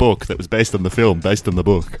who read the book that was based on the film, based on the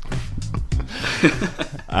book.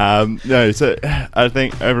 No, so I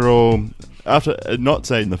think overall, after not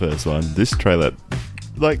seeing the first one, this trailer,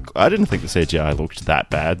 I didn't think the CGI looked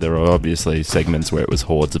that bad. There were obviously segments where it was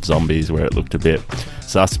hordes of zombies where it looked a bit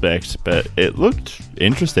suspect, but it looked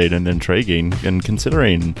interesting and intriguing, and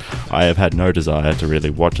considering I have had no desire to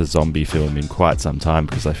really watch a zombie film in quite some time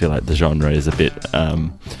because I feel like the genre is a bit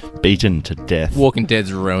beaten to death. Walking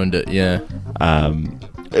Dead's ruined it, yeah.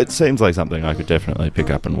 It seems like something I could definitely pick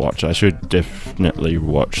up and watch. I should definitely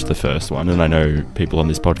watch the first one, and I know people on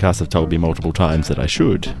this podcast have told me multiple times that I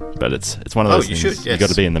should, but it's one of those things. Should, yes. You got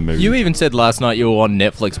to be in the mood. You even said last night you were on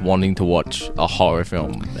Netflix wanting to watch a horror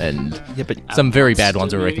film, and some very bad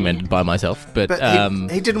ones are recommended by myself. But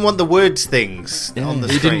he didn't want the words things on the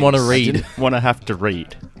he didn't want to read. I didn't want to have to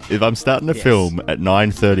read. If I'm starting a film at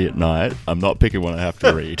 9:30 at night, I'm not picking one I have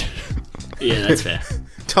to read. Yeah, that's fair.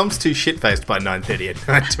 Tom's too shit-faced by 9:30 at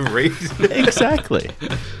night to read. Exactly.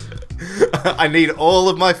 I need all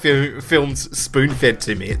of my films spoon-fed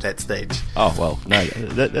to me at that stage. Oh well, no.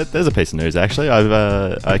 There's a piece of news actually.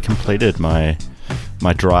 I completed my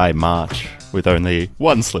dry March with only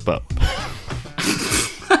one slip up.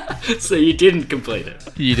 So you didn't complete it.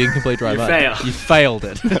 You didn't complete Dry March. failed. You failed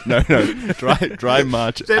it. No. Dry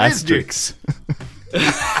March That is asterisks.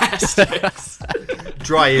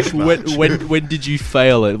 Dry-ish March. When did you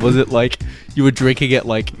fail it? Was it like you were drinking at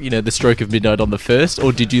the stroke of midnight on the 1st,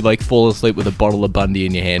 or did you fall asleep with a bottle of Bundy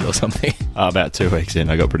in your hand or something? About 2 weeks in,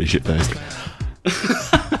 I got pretty shit-faced.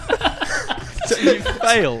 You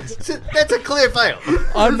failed. That's a clear fail.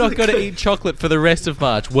 I'm not going to eat chocolate for the rest of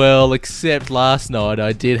March. Well, except last night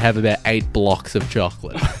I did have about 8 blocks of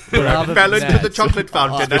chocolate. But other Fell than into the that, chocolate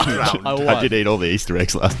fountain and drowned. I I won. did eat all the Easter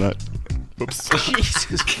eggs last night. Oops.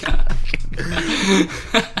 Jesus God.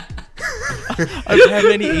 How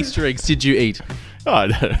many Easter eggs did you eat? Oh, I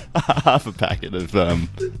don't know. Half a packet of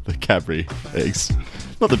the Cadbury eggs.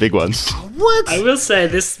 Not the big ones. What? I will say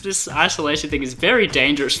this isolation thing is very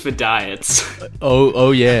dangerous for diets.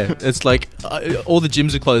 Oh yeah. It's like all the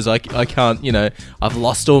gyms are closed. I can't, I've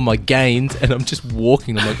lost all my gains and I'm just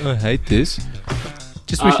walking. I'm like, I hate this.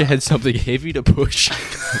 Just wish I had something heavy to push.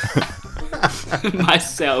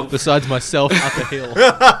 Myself. Besides myself up a hill.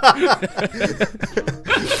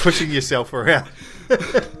 Pushing yourself around.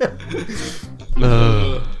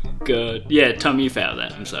 Good. Yeah, Tom, you failed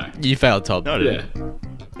that. I'm sorry. You failed, Tom. No, I Yeah. didn't.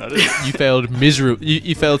 No, I didn't. You failed miserably.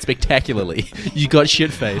 You failed spectacularly. You got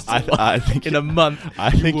shit-faced. I think in a month. I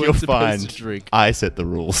think you you'll weren't supposed find to drink. I set the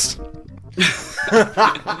rules.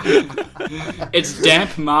 It's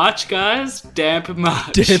damp March, guys. Damp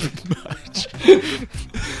March. Damn much.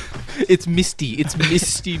 It's misty. It's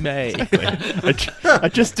misty May. I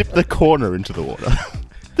just dipped the corner into the water.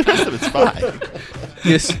 The rest of it's fine.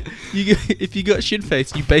 Yes. If you got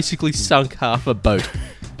shit-faced, you basically sunk half a boat.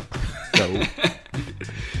 So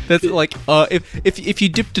that's like if you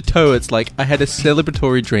dipped a toe, it's like I had a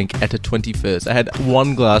celebratory drink at a 21st. I had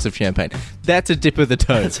 1 glass of champagne. That's a dip of the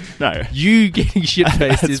toe. No. You getting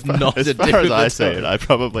shit-faced is not as a far dip as of the I toe. see it, I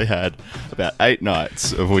probably had about 8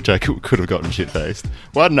 nights of which I could have gotten shit-faced.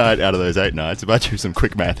 1 night out of those 8 nights, if I do some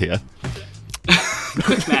quick math here,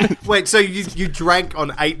 Wait, so you drank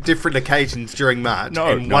on 8 different occasions during March,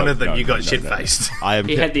 and one of them you got shit-faced. I am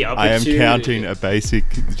He had the I am opportunity. counting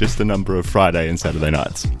just the number of Friday and Saturday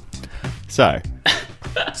nights. So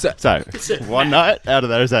So, one night out of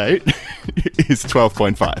those 8 is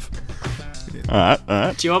 12.5. All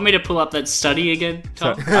right. Do you want me to pull up that study again,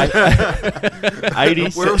 Tom?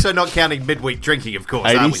 80, We're also not counting midweek drinking, of course.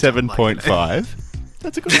 are we, Tom? 87.5.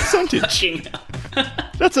 That's a good percentage. Fucking hell.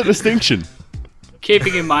 That's a distinction.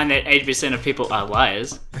 Keeping in mind that 80% of people are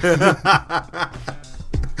liars. to be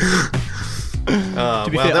Well, fair,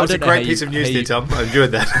 that I was a don't know great how piece you- of news how there, you- Tom. I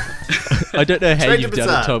enjoyed that. I don't know how Straight you've to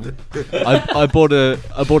done it, Tom. Bazaar.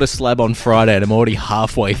 I bought a slab on Friday and I'm already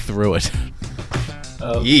halfway through it.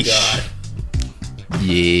 Oh, Yeesh.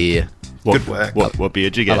 Yeah, Good work. What beer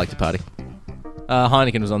did you get? I like to party.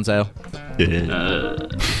 Heineken was on sale. Yeah.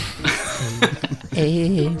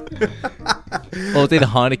 Well, it's either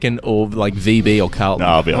Heineken or like VB or Carlton.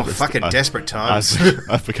 No, I'll be Oh, honest. fucking desperate times.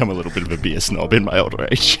 I've become a little bit of a beer snob in my older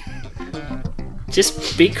age.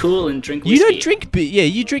 Just be cool and drink You whiskey. don't drink beer. Yeah,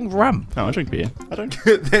 you drink rum. No, I drink beer. I don't.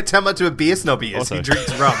 That's how much of a beer snob he is. Also- He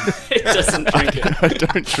drinks rum. It doesn't drink it. I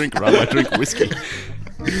don't drink rum. I drink whiskey.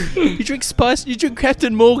 You drink Spice. You drink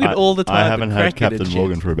Captain Morgan all the time. I haven't and had Kraken and Captain shit.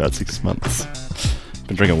 Morgan for about 6 months.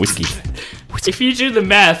 Been drinking whiskey. If you do the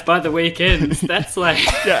math by the weekends, that's like...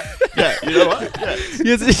 Yeah. You know what? Yeah.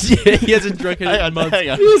 He hasn't drunk it in Hang a on, month. hang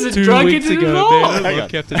on. He hasn't 2 drunk weeks it in ago, a man, I month. Hang love on.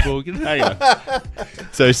 Captain Morgan. Hang on.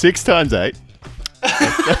 So 6 times 8.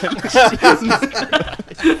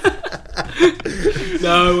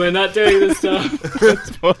 No, we're not doing this stuff. That's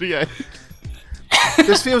 48.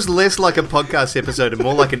 This feels less like a podcast episode and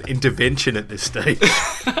more like an intervention at this stage.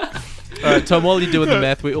 All right, Tom, while you're doing the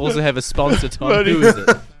math, we also have a sponsor, Tom. Bloody- Who is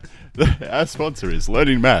it? Our sponsor is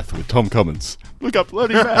Learning Math with Tom Commons. Look up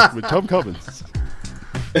Learning Math with Tom Commons.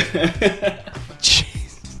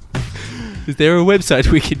 Jeez. Is there a website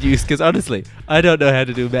we could use? Because honestly, I don't know how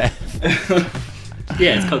to do math.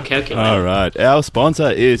 Yeah, it's called Calculator. All right. Our sponsor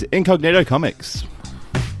is Incognito Comics.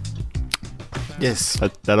 Yes.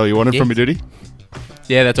 That all you wanted from me, Yes. Duty?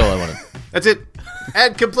 Yeah, that's all I wanted. That's it.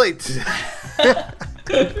 And complete.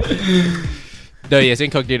 No, yes,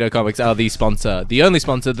 Incognito Comics are the sponsor, the only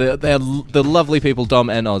sponsor. They're the lovely people, Dom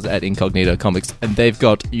and Oz at Incognito Comics, and they've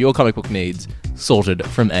got your comic book needs sorted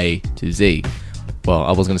from A to Z. Well,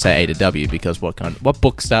 I was going to say A to W because what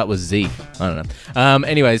book start with Z? I don't know.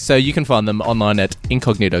 Anyway, so you can find them online at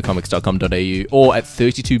incognitocomics.com.au or at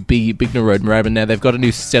 32B Bignor Road, Moorabbin. Now, they've got a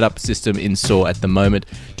new setup system in store at the moment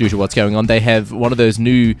due to what's going on. They have one of those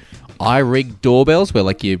new iRig doorbells where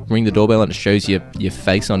like you ring the doorbell and it shows your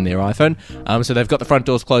face on their iPhone. So they've got the front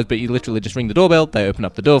doors closed, but you literally just ring the doorbell. They open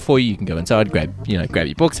up the door for you. You can go inside, grab your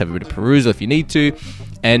books, have a bit of perusal if you need to.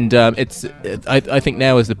 And I think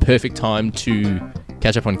now is the perfect time to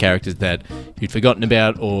catch up on characters that you'd forgotten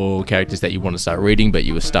about or characters that you want to start reading, but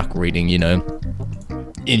you were stuck reading, you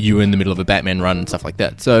were in the middle of a Batman run and stuff like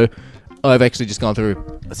that. So I've actually just gone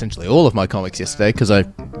through essentially all of my comics yesterday because I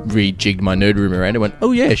rejigged my nerd room around and went,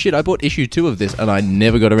 oh yeah, shit, I bought issue 2 of this and I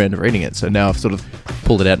never got around to reading it. So now I've sort of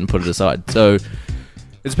pulled it out and put it aside. So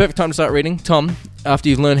it's a perfect time to start reading. Tom, after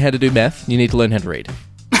you've learned how to do math, you need to learn how to read.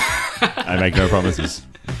 I make no promises.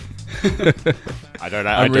 I don't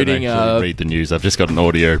I'm reading, actually read the news. I've just got an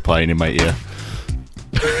audio playing in my ear.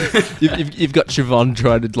 You've got Siobhan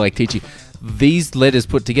trying to like teach you. These letters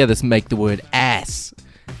put together make the word ass.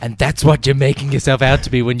 And that's what you're making yourself out to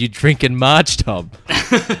be when you drink in March, Tom.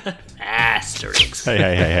 Asterix.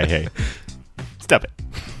 Hey. Stop it.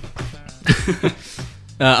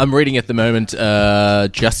 I'm reading at the moment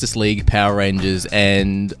Justice League, Power Rangers,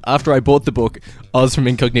 and after I bought the book, Oz from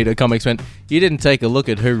Incognito Comics went, you didn't take a look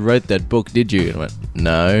at who wrote that book, did you? And I went,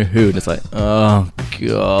 no, who? And it's like, oh,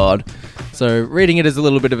 God. So reading it is a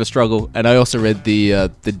little bit of a struggle, and I also read the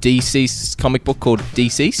Deceased comic book called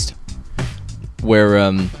Deceased, where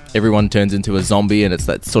everyone turns into a zombie, and it's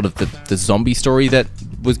that sort of the zombie story that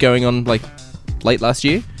was going on like late last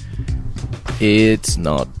year. It's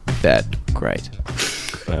not that great.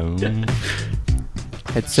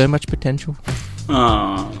 Had so much potential.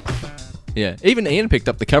 Oh. Yeah, even Ian picked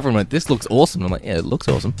up the cover and went, this looks awesome. I'm like, yeah, it looks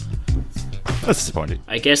awesome. That's disappointing.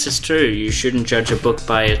 I guess it's true. You shouldn't judge a book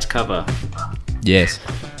by its cover. Yes.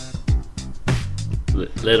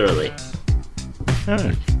 Literally.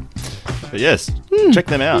 Oh. But yes, check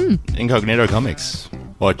them out. Incognito Comics.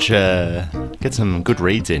 Watch, get some good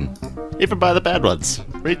reads in. Even buy the bad ones.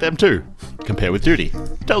 Read them too. Compare with Duty.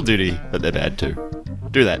 Tell Duty that they're bad too.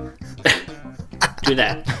 Do that. Do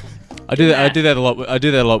that. I do that a lot. I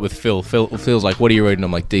do that a lot with Phil. Phil feels like, "What are you reading?"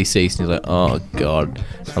 I'm like, "Deceased," and he's like, "Oh God."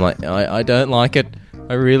 I'm like, "I don't like it.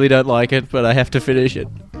 I really don't like it, but I have to finish it."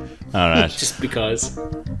 All right. Just because.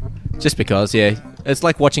 Just because, yeah. It's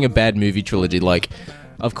like watching a bad movie trilogy. Like,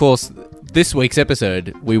 of course, this week's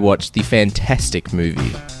episode we watched the fantastic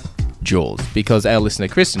movie Jaws, because our listener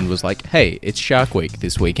Kristen was like, "Hey, it's Shark Week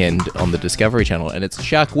this weekend on the Discovery Channel, and it's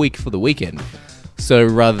Shark Week for the weekend." So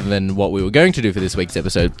rather than what we were going to do for this week's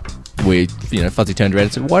episode, Fuzzy turned around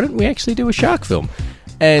and said, "Why don't we actually do a shark film?"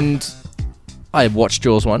 And I watched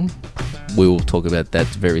Jaws 1. We will talk about that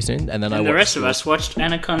very soon. And then the rest of us watched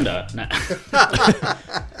Anaconda. No.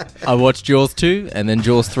 I watched Jaws 2 and then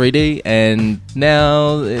Jaws 3D, and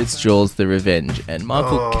now it's Jaws the Revenge. And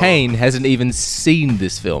Michael Caine hasn't even seen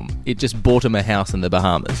this film. It just bought him a house in the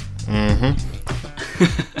Bahamas. Mm-hmm.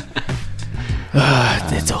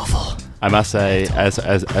 It's awful. I must say,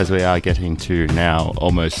 as we are getting to now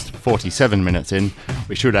almost 47 minutes in,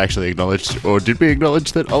 we should actually acknowledge, or did we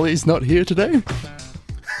acknowledge that Ollie's not here today?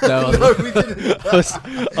 No, we didn't.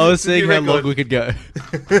 I was seeing how long we could go.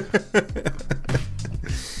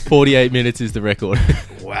 48 minutes is the record.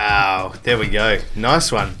 Wow, there we go.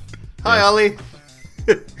 Nice one. Hi, Ollie.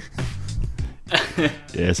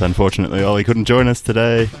 Yes, unfortunately, Ollie couldn't join us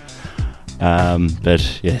today.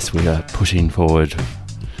 But yes, we are pushing forward.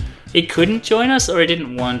 He couldn't join us, or he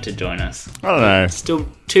didn't want to join us? I don't know. Still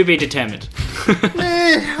to be determined.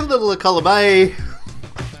 A little of column A.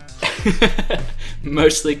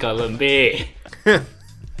 Mostly column B.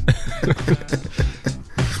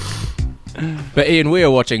 But Ian, we are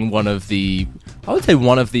watching one of the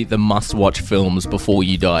must-watch films before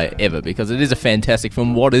you die ever, because it is a fantastic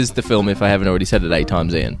film. What is the film, if I haven't already said it 8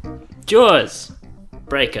 times, Ian? Jaws.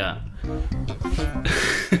 Breaker.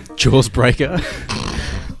 Jaws Breaker?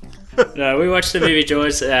 No, we watched the movie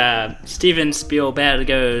Jaws. Steven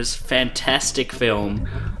Spielberg's fantastic film.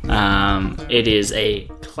 It is a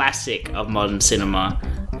classic of modern cinema,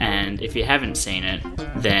 and if you haven't seen it,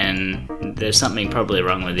 then there's something probably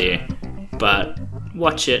wrong with you. But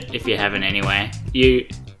watch it if you haven't anyway.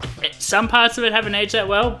 Some parts of it haven't aged that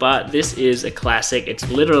well, but this is a classic. It's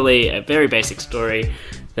literally a very basic story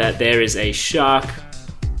that there is a shark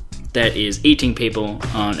that is eating people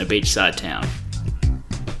on a beachside town.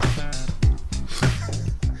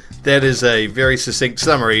 That is a very succinct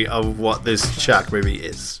summary of what this shark movie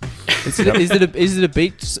is. Is it a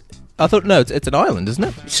beach? I thought, no, it's an island, isn't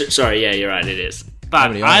it? Sorry, yeah, you're right, it is.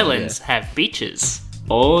 But islands have beaches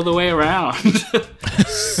all the way around.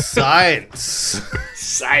 Science.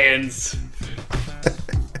 Science.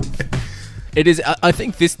 It is. I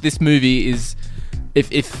think this movie is.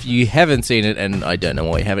 If you haven't seen it, and I don't know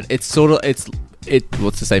why you haven't, it's well, it's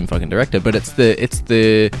the same fucking director, but it's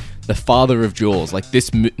the father of Jaws, like this,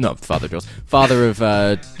 not father of Jaws, father of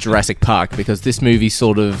Jurassic Park, because this movie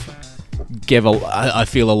sort of gave I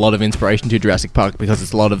feel a lot of inspiration to Jurassic Park, because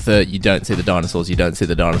it's a lot of you don't see the dinosaurs,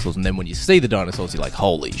 and then when you see the dinosaurs, you're like,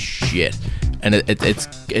 holy shit, and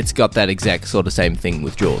it's got that exact sort of same thing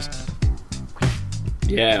with Jaws.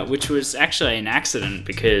 Yeah, which was actually an accident,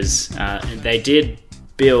 because they did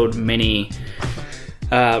build many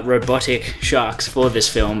robotic sharks for this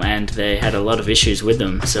film, and they had a lot of issues with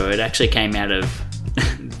them. So it actually came out of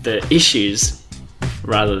the issues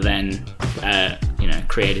rather than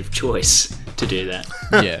creative choice to do that.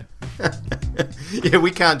 Yeah. Yeah,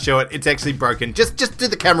 we can't show it. It's actually broken. Just do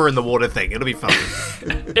the camera in the water thing. It'll be fun.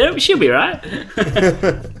 She'll be right.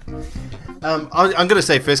 I'm going to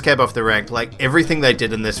say, first cab off the rank, like everything they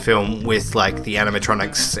did in this film with like the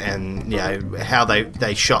animatronics and how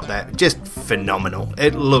they shot that, just phenomenal.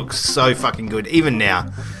 It looks so fucking good. Even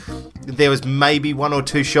now, there was maybe one or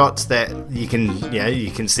two shots that you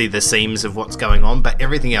can see the seams of what's going on, but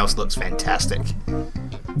everything else looks fantastic.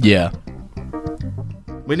 Yeah.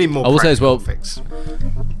 We need more. I will say as well. Effects.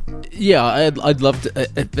 Yeah, I'd love to.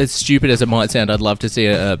 As stupid as it might sound, I'd love to see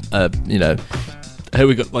Hey,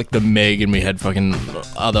 we got like the Meg, and we had fucking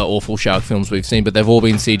other awful shark films we've seen, but they've all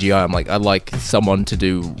been CGI. I'd like someone to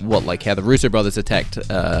do how the Russo brothers attacked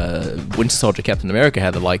Winter Soldier, Captain America.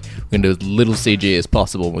 How they're like, we're gonna do as little CG as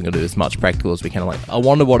possible. We're gonna do as much practical as we can. I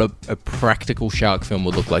wonder what a practical shark film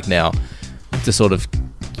would look like now, to sort of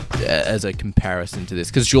as a comparison to this,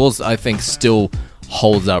 because Jaws, I think, still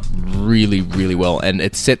holds up really, really well, and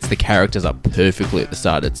it sets the characters up perfectly at the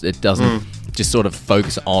start. It doesn't just sort of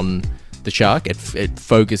focus on the shark. It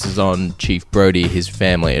focuses on Chief Brody, his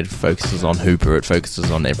family. It focuses on Hooper. It focuses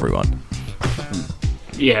on everyone.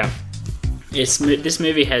 Yeah. This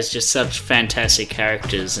movie has just such fantastic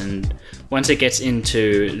characters, and once it gets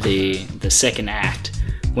into the second act,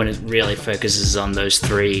 when it really focuses on those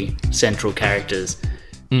three central characters,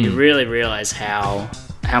 you really realize how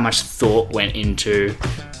much thought went into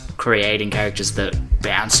creating characters that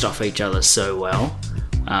bounced off each other so well.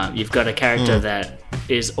 You've got a character that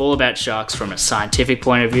is all about sharks from a scientific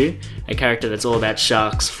point of view, a character that's all about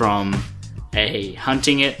sharks from a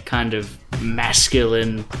hunting it, kind of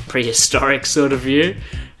masculine, prehistoric sort of view,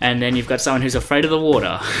 and then you've got someone who's afraid of the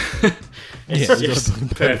water. It's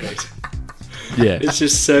just perfect. Yeah, it's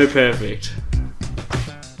just so perfect.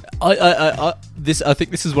 I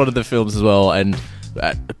think this is one of the films as well, and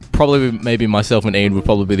probably maybe myself and Ian would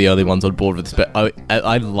probably be the only ones on board with this, but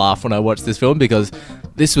I laugh when I watch this film, because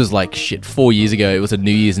this was 4 years ago. It was a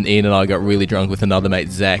New Year's, and Ian and I got really drunk with another mate,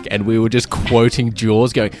 Zach, and we were just quoting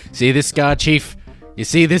Jaws, going, "See this scar, Chief? You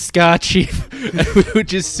see this scar, Chief?" And we would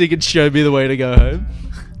just sing and "Show Me the Way to Go Home."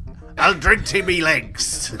 I'll drink to me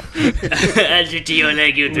legs. I'll drink to your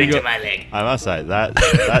leg, you drink to my leg. I must say,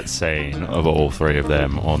 that scene of all three of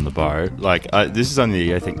them on the boat, this is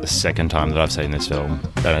only, I think, the second time that I've seen this film,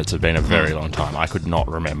 and it's been a very long time. I could not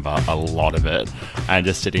remember a lot of it, and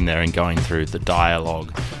just sitting there and going through the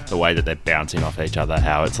dialogue, the way that they're bouncing off each other,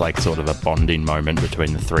 how it's like sort of a bonding moment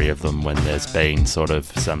between the three of them when there's been sort of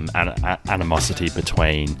some animosity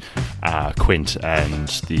between Quint and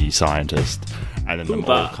the scientist, and then them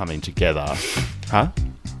all coming together. Huh?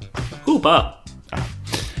 Hoopa.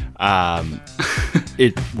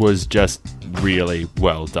 It was just really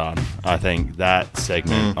well done. I think that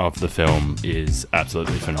segment of the film is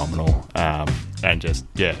absolutely phenomenal. And just,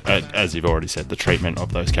 as you've already said, the treatment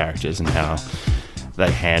of those characters and how they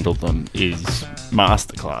handled them is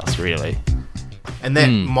masterclass, really. And that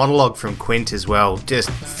monologue from Quint as well, just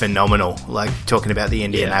phenomenal. Like, talking about the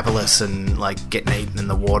Indianapolis and, getting eaten in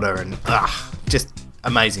the water and, just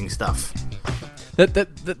amazing stuff. That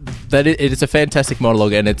it is a fantastic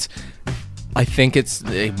monologue, and I think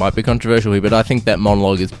it might be controversial here, but I think that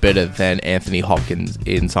monologue is better than Anthony Hopkins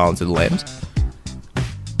in Silence of the Lambs,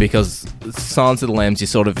 because Silence of the Lambs, you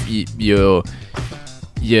sort of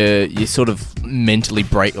mentally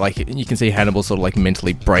break, you can see Hannibal sort of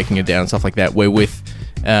mentally breaking it down and stuff like that, where with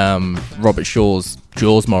Robert Shaw's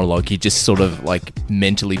Jaws monologue, you're just sort of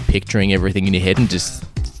mentally picturing everything in your head, and just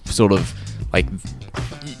sort of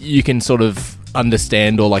you can sort of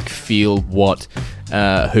understand or feel what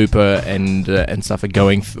Hooper and stuff are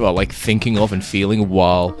going thinking of and feeling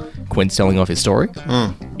while Quint's telling off his story.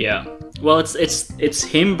 Yeah. Well, it's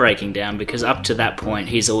him breaking down, because up to that point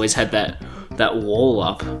he's always had that wall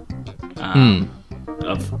up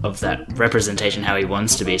of that representation, how he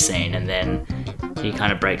wants to be seen, and then he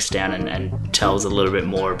kind of breaks down and tells a little bit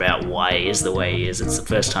more about why he is the way he is. It's the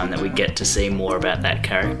first time that we get to see more about that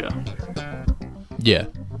character. Yeah.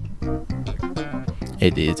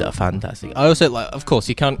 It is fantastic. I also of course,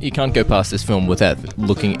 you can't go past this film without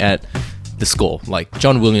looking at the score.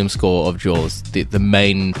 John Williams' score of Jaws, the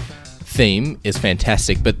main theme is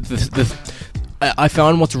fantastic, but I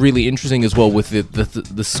found what's really interesting as well with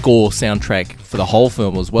the score soundtrack for the whole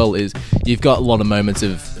film as well is you've got a lot of moments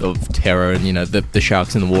of terror and the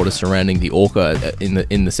sharks in the water surrounding the orca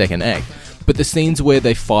in the second act. But the scenes where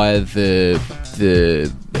they fire the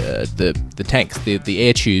tanks, the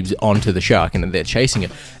air tubes onto the shark, and then they're chasing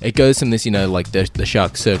it. It goes from this, like the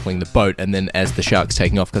shark circling the boat, and then as the shark's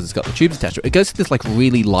taking off because it's got the tubes attached to it, it goes to this like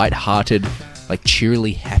really light-hearted, like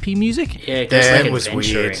cheerily happy music. Yeah, it goes That like was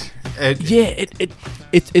adventuring. weird.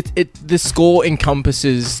 The score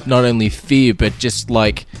encompasses not only fear but just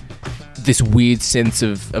like this weird sense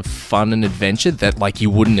of fun and adventure that like you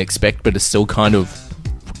wouldn't expect, but is still kind of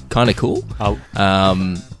cool.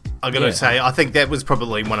 I gotta say, I think that was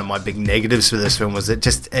probably one of my big negatives for this film. Was it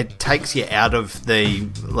takes you out of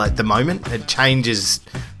the moment. It changes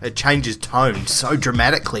tone so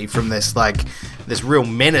dramatically from this real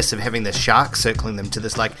menace of having the shark circling them to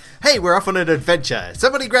this like, hey, we're off on an adventure.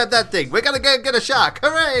 Somebody grab that thing. We're gonna go get a shark.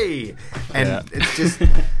 Hooray! And it's just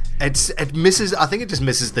it misses. I think it just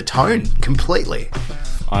misses the tone completely.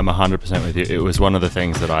 I'm 100% with you. It was one of the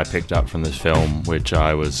things that I picked up from this film, which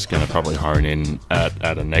I was going to probably hone in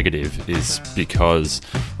at a negative, is because,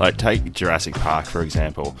 like, take Jurassic Park, for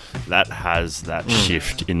example. That has that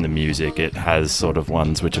shift in the music. It has sort of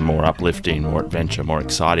ones which are more uplifting, more adventure, more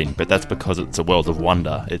exciting, but that's because it's a world of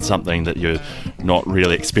wonder. It's something that you're not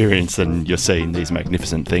really experienced and you're seeing these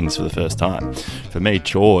magnificent things for the first time. For me,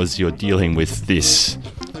 Jaws, you're dealing with this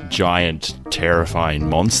giant, terrifying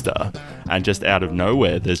monster, and just out of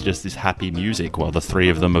nowhere there's just this happy music while the three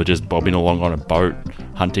of them are just bobbing along on a boat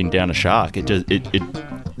hunting down a shark.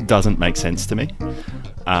 It doesn't make sense to me,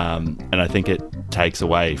 and I think it takes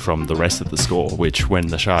away from the rest of the score, which when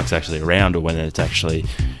the shark's actually around or when it's actually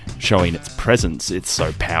showing its presence, it's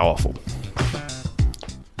so powerful.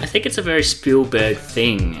 I think it's a very Spielberg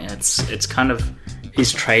thing. It's kind of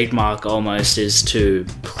his trademark almost is to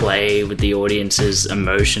play with the audience's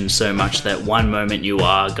emotion so much that one moment you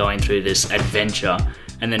are going through this adventure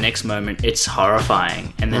and the next moment it's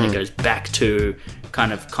horrifying, and then it goes back to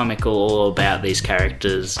kind of comical, all about these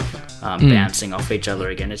characters bouncing off each other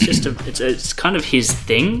again. It's just it's kind of his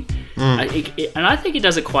thing, and I think he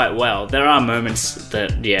does it quite well. There are moments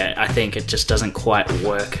that I think it just doesn't quite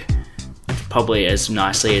work probably as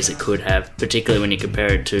nicely as it could have, particularly when you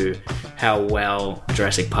compare it to how well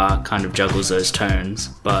Jurassic Park kind of juggles those tones.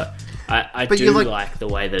 But I do like the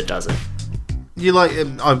way that it does it. You like,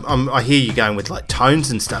 I hear you going with like tones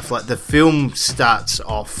and stuff. Like the film starts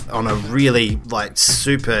off on a really like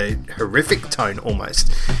super horrific tone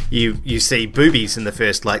almost. You see boobies in the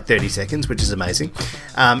first like 30 seconds, which is amazing,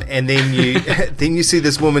 and then you see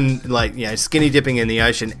this woman like skinny dipping in the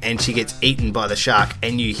ocean, and she gets eaten by the shark,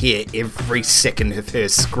 and you hear every second of her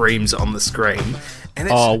screams on the screen. And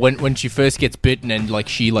it's, when she first gets bitten and like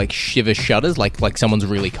she like shudders like someone's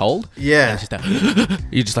really cold. Yeah,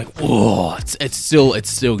 you're just like, oh, it's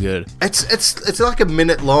still good. It's like a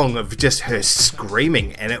minute long of just her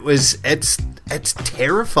screaming, and it's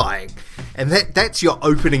terrifying. And that's your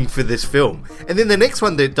opening for this film. And then the next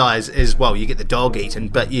one that dies is, well, you get the dog eaten,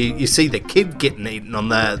 but you see the kid getting eaten on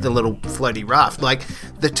the little floaty raft. Like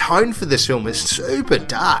the tone for this film is super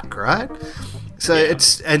dark, right? So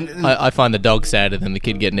I find the dog sadder than the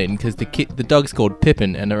kid getting eaten, because the dog's called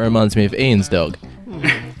Pippin, and it reminds me of Ian's dog.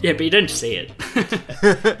 Yeah, but you don't see it.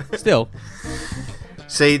 Still.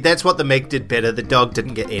 See, that's what the Meg did better. The dog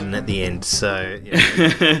didn't get eaten at the end, so...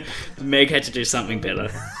 Yeah. Meg had to do something better.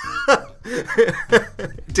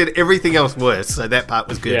 Did everything else worse, so that part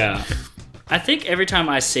was good. Yeah. I think every time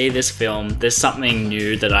I see this film, there's something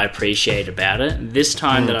new that I appreciate about it. This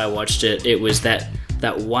time that I watched it, it was that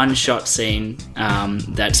one-shot scene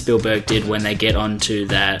that Spielberg did when they get onto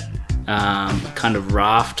that kind of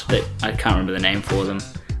raft that I can't remember the name for them,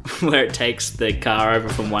 where it takes the car over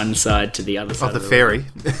from one side to the other side. The ferry.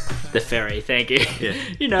 The ferry, thank you. Yeah.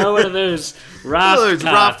 You know, one of those raft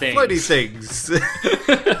car things. Floaty things.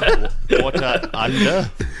 Water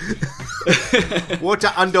under?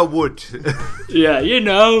 Water under wood. Yeah, you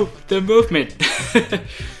know, the movement.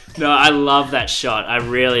 No, I love that shot. I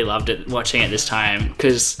really loved it watching it this time,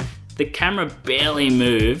 because the camera barely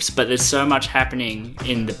moves, but there's so much happening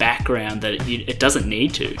in the background that it doesn't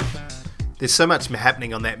need to. There's so much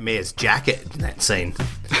happening on that mayor's jacket in that scene.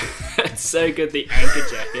 It's so good, the anchor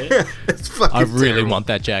jacket. It's fucking I really terrible. want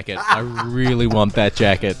that jacket. I really want that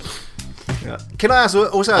jacket. Can I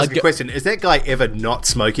also ask a question? Is that guy ever not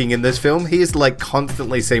smoking in this film? He is like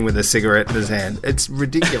constantly seen with a cigarette in his hand. It's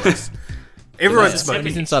ridiculous. Everyone's smoking.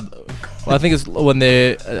 He's inside. Well, I think it's when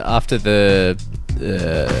they're after the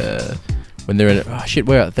when they're in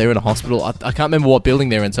where they're in a hospital. I can't remember what building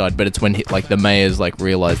they're inside, but it's when the mayor's like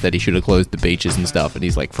realized that he should have closed the beaches and stuff, and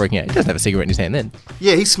he's like freaking out. He doesn't have a cigarette in his hand then.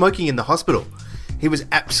 Yeah, he's smoking in the hospital. He was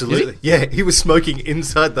absolutely... Yeah, he was smoking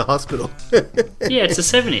inside the hospital. Yeah, it's the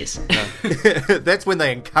 70s. That's when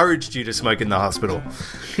they encouraged you to smoke in the hospital.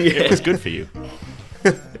 It was good for you.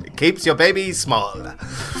 It keeps your baby small.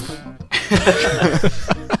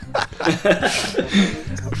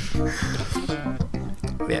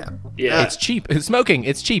 Yeah. Yeah. It's cheap. Smoking,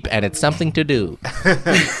 it's cheap, and it's something to do.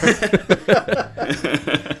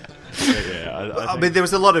 I mean, there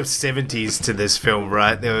was a lot of 70s to this film,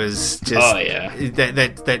 right? There was just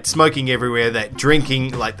that smoking everywhere, that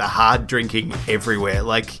drinking, like the hard drinking everywhere.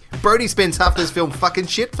 Like, Brody spends half this film fucking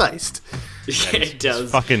shit-faced. Yeah, it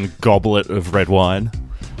does. Fucking goblet of red wine.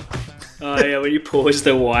 Oh, yeah, when you pours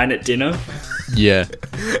the wine at dinner. Yeah.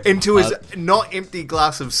 Into his not empty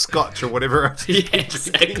glass of scotch or whatever else. Yeah,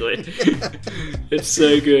 exactly. It's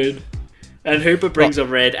so good. And Hooper brings a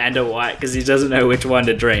red and a white because he doesn't know which one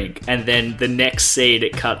to drink. And then the next scene,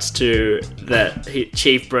 it cuts to that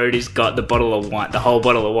Chief Brody's got the bottle of wine, the whole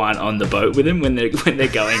bottle of wine on the boat with him when they're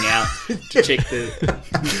going out to check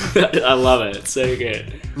the. I love it. It's so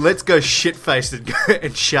good. Let's go shit-faced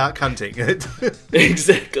and shark hunting.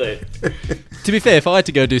 Exactly. To be fair, if I had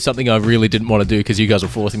to go do something I really didn't want to do because you guys were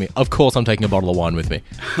forcing me, of course I'm taking a bottle of wine with me.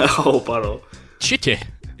 A whole bottle. Shit, yeah.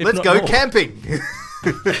 If Let's not go more. camping.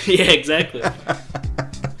 Yeah, exactly.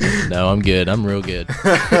 No, I'm good. I'm real good.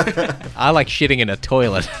 I like shitting in a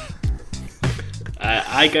toilet.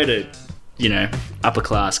 I go to, upper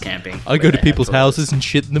class camping. I go to people's houses and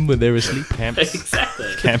shit in them when they're asleep. Exactly.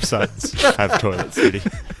 Campsites have toilets, City.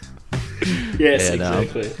 Yes, Yeah, no,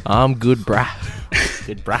 exactly. I'm good, brah.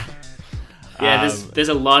 Good, brah. Yeah, there's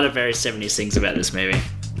a lot of very 70s things about this movie.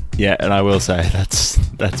 Yeah, and I will say that's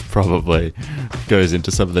probably goes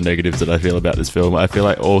into some of the negatives that I feel about this film. I feel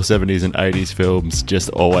like all 70s and 80s films just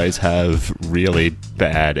always have really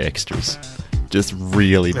bad extras. Just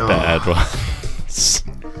really bad ones.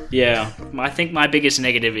 Yeah, I think my biggest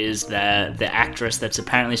negative is that the actress that's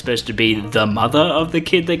apparently supposed to be the mother of the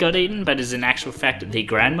kid that got eaten, but is in actual fact the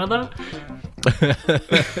grandmother.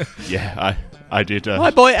 Yeah, I did.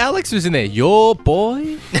 My boy Alex was in there. Your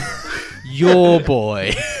boy? Your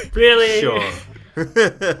boy. Really? Sure.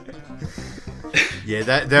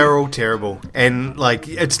 Yeah, they're all terrible. And, like,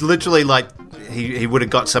 it's literally like he would have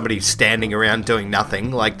got somebody standing around doing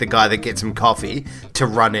nothing, like the guy that gets him coffee, to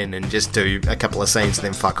run in and just do a couple of scenes and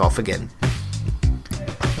then fuck off again.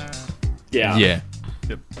 Yeah. Yeah.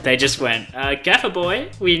 They just went, Gaffer boy,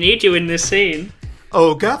 we need you in this scene.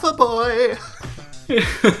 Oh, Gaffer boy!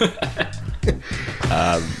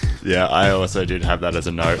 Yeah, I also did have that as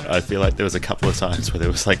a note. I feel like there was a couple of times where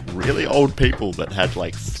there was like really old people that had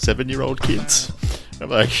like 7-year-old kids.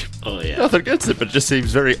 I'm like, Oh, yeah. nothing against it, but it just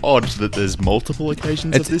seems very odd that there's multiple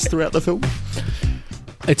occasions of this throughout the film.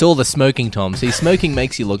 It's all the smoking, Tom. See, smoking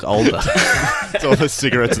makes you look older. It's all the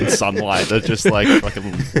cigarettes and sunlight. They're just like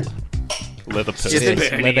fucking leather purses. Yeah,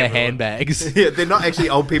 Yes, leather handbags. Yeah, they're not actually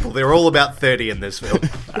old people. They're all about 30 in this film.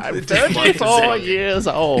 I'm 34 years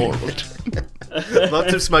old.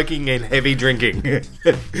 Lots of smoking and heavy drinking. Then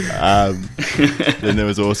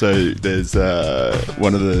there's one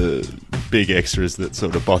of the big extras that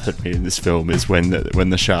sort of bothered me in this film is when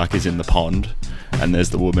the shark is in the pond and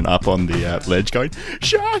there's the woman up on the ledge going,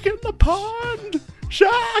 "Shark in the pond!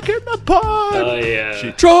 Shark in the pond!" Oh,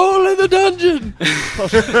 yeah. Troll in the dungeon!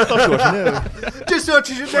 Just what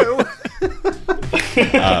you should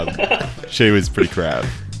know. She was pretty crap,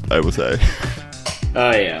 I will say.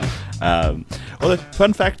 Oh, yeah. Well, the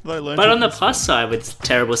fun fact that I learned... But on the plus side, with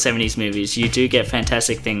terrible 70s movies, you do get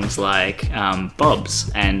fantastic things like Bobs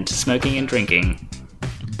and smoking and drinking.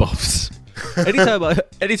 Bobs. Anytime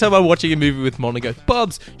I'm watching a movie with Mon and go,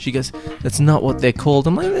 Bobs, she goes, that's not what they're called.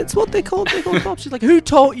 I'm like, that's what they're called. They're called Bobs. She's like, who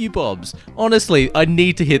taught you Bobs? Honestly, I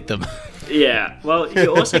need to hit them. Yeah, well,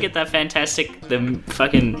 you also get that fantastic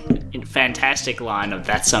line of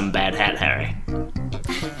 "That's some bad hat, Harry."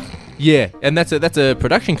 Yeah, and that's a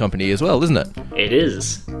production company as well, isn't it? It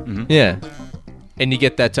is. Yeah. And you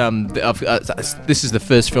get that, this is the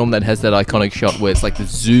first film that has that iconic shot where it's like the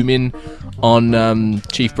zoom in on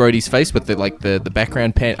Chief Brody's face with the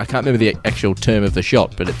background pan. I can't remember the actual term of the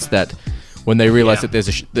shot, but it's that when they realise that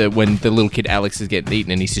there's when the little kid Alex is getting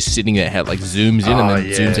eaten and he's just sitting there, how it like zooms in and then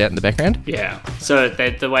zooms out in the background. Yeah. So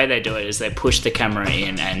the way they do it is they push the camera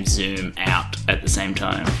in and zoom out at the same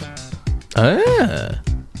time. Ah.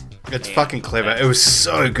 It's fucking clever. It was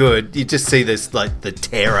so good. You just see this, like, the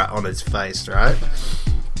terror on his face, right?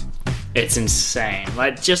 It's insane.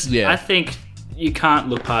 Like, Yeah. I think you can't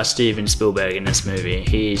look past Steven Spielberg in this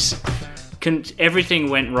movie. Everything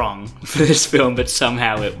went wrong for this film, but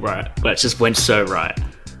somehow it just went so right.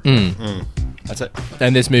 That's it.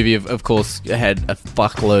 And this movie, of course, had a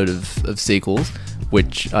fuckload of sequels.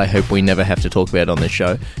 which I hope we never have to talk about on this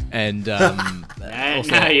show, and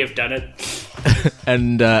Now you've done it.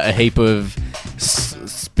 and a heap of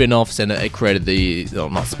spin-offs, and it created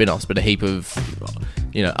not spin-offs, but a heap of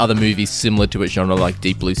other movies similar to its genre, like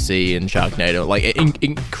Deep Blue Sea and Sharknado. Like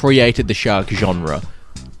it created the shark genre.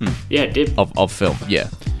 Yeah, it did. Of film. Yeah.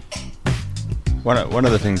 One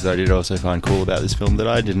of the things that I did also find cool about this film that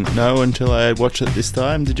I didn't know until I watched it this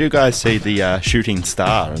time. Did you guys see the shooting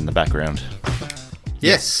star in the background?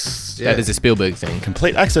 Yes. Yeah. That is a Spielberg thing.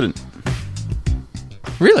 Complete accident.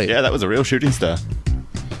 Really? Yeah, that was a real shooting star.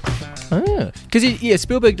 Because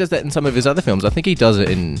Spielberg does that in some of his other films. I think he does it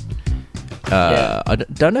in. I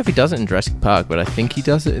don't know if he does it in Jurassic Park, but I think he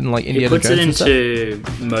does it in like Indiana Jones. He puts it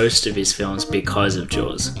into most of his films because of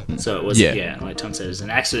Jaws. So it was like Tom said, it was an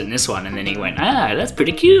accident in this one, and then he went, that's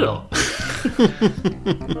pretty cool.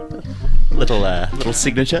 Little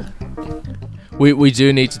signature. We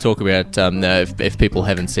do need to talk about if people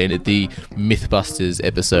haven't seen it, the Mythbusters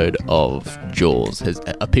episode of Jaws.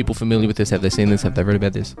 Are people familiar with this? Have they seen this? Have they read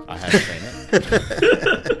about this? I haven't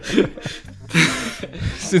seen it.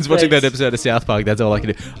 Since watching that episode of South Park, that's all I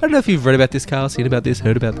can do. I don't know if you've read about this, Carl, seen about this,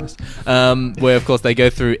 heard about this. Where, of course, they go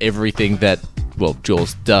through everything that,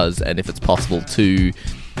 Jaws does, and if it's possible to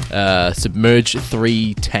submerge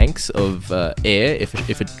 3 tanks of air,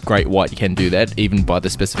 if a great white can do that, even by the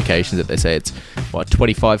specifications that they say it's,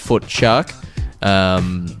 25-foot shark.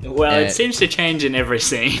 It seems to change in every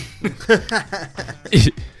scene.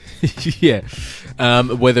 Yeah.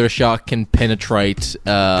 Whether a shark can penetrate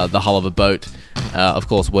the hull of a boat, of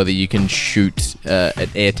course, whether you can shoot an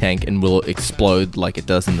air tank and will it explode like it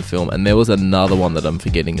does in the film. And there was another one that I'm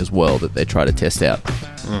forgetting as well that they try to test out.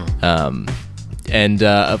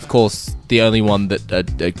 Of course, the only one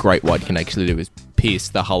that a great white can actually do is pierce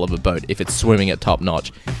the hull of a boat if it's swimming at top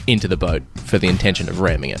notch into the boat for the intention of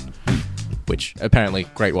ramming it, which apparently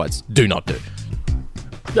great whites do not do.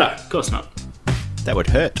 No, of course not. That would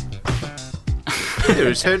hurt.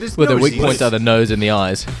 Well, the weak points are the nose and the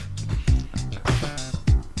eyes.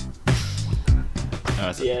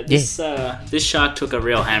 This shark took a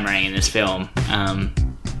real hammering in this film.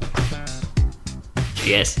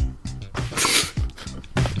 Yes.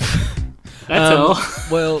 That's all.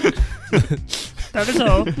 Well, that is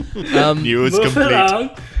all. News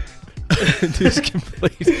complete. News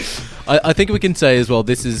complete. I think we can say as well,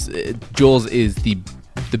 this is Jaws is the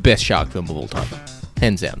best shark film of all time,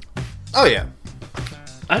 hands down. Oh yeah.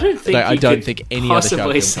 I don't think any other shark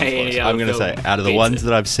film say any other I'm going to film say, out of the beats ones it.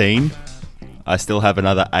 that I've seen, I still have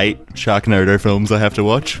another 8 Sharknado films I have to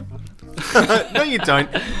watch. No, you don't.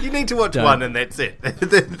 You need to watch one and that's it.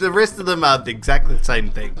 The rest of them are exactly the same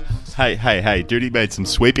thing. Hey, Duty made some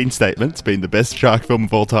sweeping statements, being the best shark film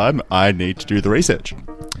of all time. I need to do the research.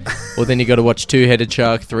 Well, then you got to watch 2-headed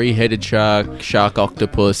shark, 3-headed shark, shark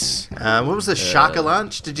octopus. What was the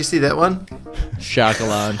Sharkalanche? Did you see that one?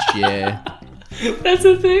 Sharkalanche, yeah. That's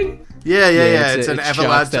a thing? Yeah. It's an sharks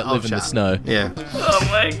avalanche that of live in the sharks. snow. Yeah. Oh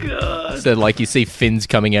my god. So, like, you see fins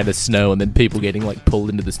coming out of snow and then people getting, like, pulled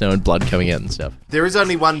into the snow and blood coming out and stuff. There is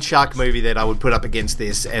only one shark movie that I would put up against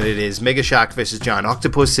this, and it is Mega Shark vs. Giant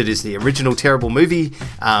Octopus. It is the original terrible movie,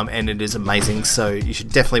 and it is amazing, so you should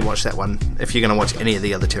definitely watch that one if you're going to watch any of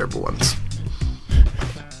the other terrible ones.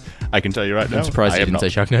 I can tell you right now. I'm surprised you didn't say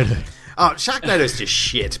Sharknado. Oh, Sharknado's just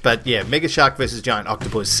shit, but yeah, Mega Shark vs. Giant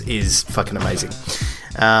Octopus is fucking amazing.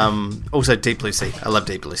 Also, Deep Blue Sea. I love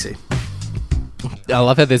Deep Blue Sea. I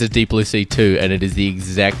love how there's a Deep Blue Sea 2 and it is the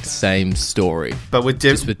exact same story, But with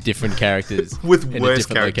just with different characters. with in worse a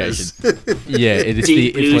different characters. location. Yeah, it is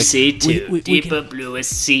Deep the blue it's sea like, too. we Deeper blue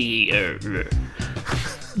sea.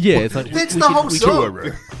 yeah, it's like That's we the can- whole we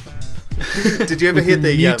song. Did you ever hear can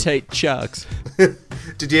the mutate sharks?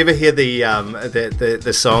 Did you ever hear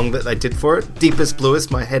the song that they did for it? Deepest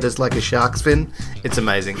bluest, my head is like a shark's fin. It's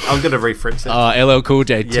amazing. I'm gonna reference it. LL Cool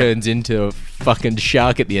J turns into a fucking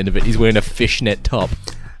shark at the end of it. He's wearing a fishnet top.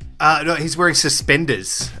 No, he's wearing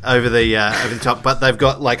suspenders over the top, but they've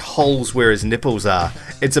got like holes where his nipples are.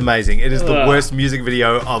 It's amazing. It is the worst music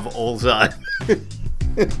video of all time.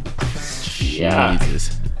 Yeah.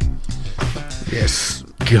 Jesus. Yes.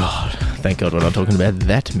 God, thank God we're not talking about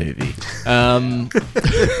that movie.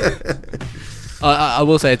 I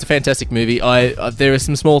will say it's a fantastic movie. There are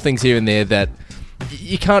some small things here and there that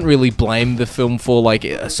you can't really blame the film for. Like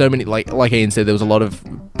so many, like Ian said, there was a lot of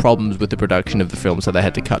problems with the production of the film, so they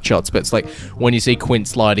had to cut shots. But it's like when you see Quint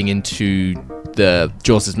sliding into the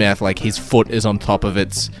Jaws' mouth, like his foot is on top of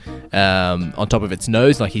its on top of its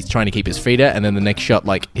nose, like he's trying to keep his feet out, and then the next shot,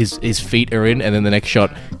 like his feet are in, and then the next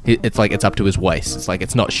shot, it's like it's up to his waist. It's like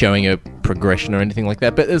it's not showing a progression or anything like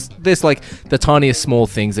that. But there's like the tiniest small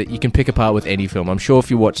things that you can pick apart with any film. I'm sure if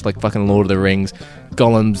you watch like fucking Lord of the Rings,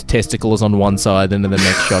 Gollum's testicle is on one side, and then the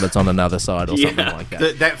next shot it's on another side or something like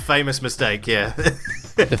that. That famous mistake, yeah.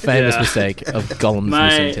 The famous mistake of Gollum's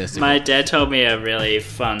missing testicle. My dad told me a really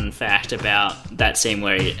fun fact about that scene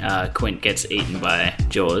where Quint gets eaten by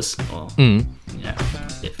Jaws, or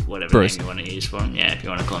if whatever Bruce. name you want to use for him. Yeah, if you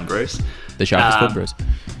want to call him Bruce. The shark is called Bruce.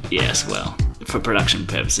 Yes, well, for production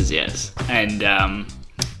purposes, yes. And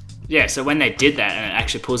so when they did that and it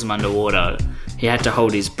actually pulls him underwater, he had to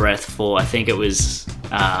hold his breath for, I think it was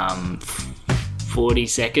 40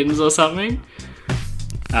 seconds or something.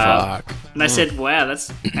 Fuck. And I said, wow,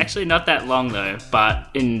 that's actually not that long though. But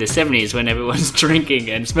in the 70s, when everyone's drinking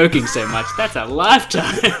and smoking so much, that's a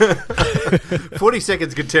lifetime. 40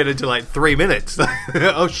 seconds could turn into like 3 minutes.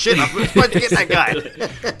 Oh shit, I'm supposed to get that guy.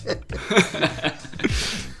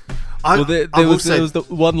 Well, there was the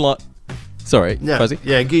one line. Sorry, Fuzzy.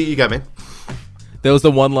 Yeah, you go, man. There was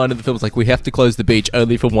the one line in the film, it's like, we have to close the beach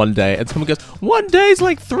only for one day. And someone goes, 1 day's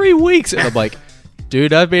like 3 weeks. And I'm like,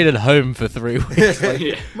 dude, I've been at home for 3 weeks.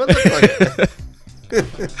 Like,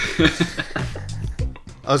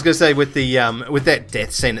 I was going to say with that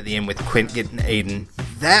death scene at the end with Quint getting eaten,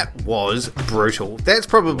 that was brutal. That's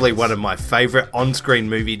probably one of my favourite on-screen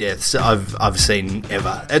movie deaths I've seen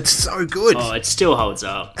ever. It's so good. Oh, it still holds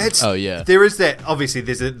up. Oh, yeah. There is that, obviously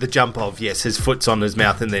there's the jump of, yes, his foot's on his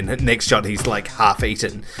mouth and then next shot he's like half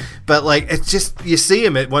eaten. But like, it's just, you see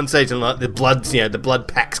him at one stage and like the blood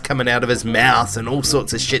packs coming out of his mouth and all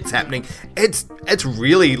sorts of shit's happening. It's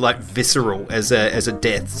really like visceral as a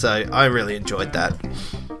death, so I really enjoyed that.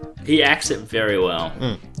 He acts it very well.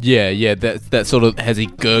 Yeah, that sort of has a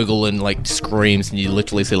gurgle and like screams, and you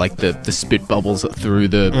literally see like the spit bubbles through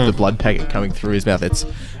the blood packet coming through his mouth. It's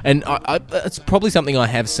probably something I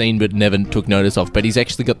have seen but never took notice of. But he's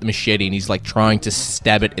actually got the machete and he's like trying to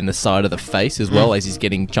stab it in the side of the face as well as he's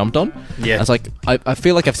getting jumped on. Yeah, I was like, I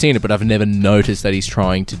feel like I've seen it, but I've never noticed that he's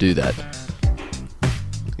trying to do that.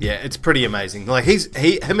 Yeah, it's pretty amazing. Like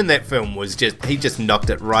him in that film was he just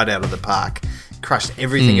knocked it right out of the park. Crushed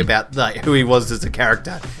everything about like who he was as a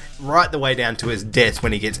character, right the way down to his death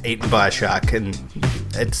when he gets eaten by a shark, and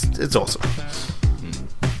it's awesome.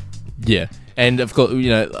 Yeah, and of course, you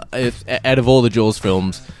know, out of all the Jaws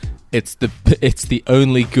films, it's the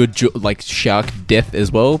only good shark death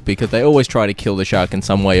as well, because they always try to kill the shark in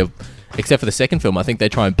some way except for the second film. I think they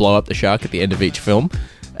try and blow up the shark at the end of each film,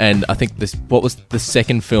 and I think what was the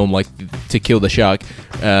second film like to kill the shark?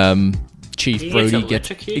 Chief Brody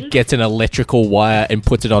gets an electrical wire and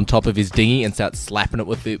puts it on top of his dinghy and starts slapping it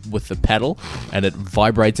with the paddle, and it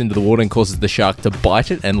vibrates into the water and causes the shark to bite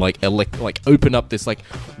it and open up this like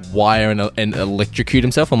wire and electrocute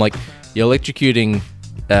himself. I'm like, you're electrocuting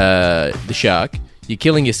the shark. You're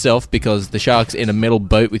killing yourself because the shark's in a metal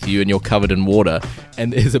boat with you and you're covered in water,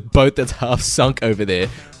 and there's a boat that's half sunk over there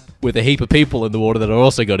with a heap of people in the water that are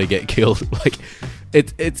also going to get killed. Like,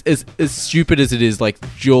 it's as stupid as it is. Like,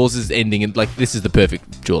 Jaws is ending, and like, this is the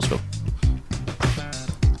perfect Jaws film.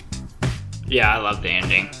 Yeah, I love the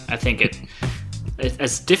ending. I think it's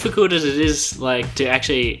as difficult as it is, like, to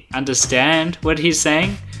actually understand what he's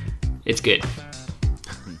saying. It's good.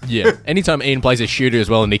 Yeah. Anytime Ian plays a shooter as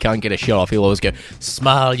well and he can't get a shot off, he'll always go,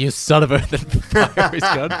 "Smile, you son of a," then fire his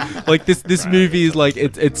gun. Like, this movie is like,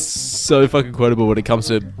 it's so fucking quotable when it comes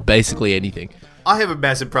to basically anything. I have a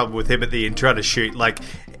massive problem with him at the end trying to shoot. Like,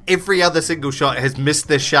 every other single shot has missed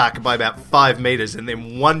the shark by about 5 meters, and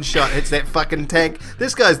then one shot hits that fucking tank.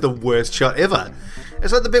 This guy's the worst shot ever.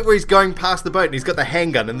 It's like the bit where he's going past the boat and he's got the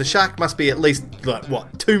handgun, and the shark must be at least,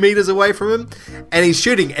 2 meters away from him? And he's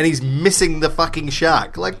shooting and he's missing the fucking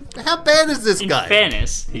shark. Like, how bad is this guy? In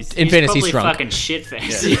fairness, he's drunk. Fucking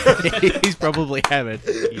shit-faced. Yeah. He's probably hammered.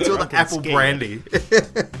 It's all the apple brandy.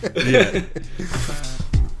 Yeah.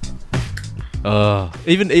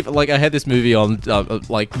 Even like, I had this movie on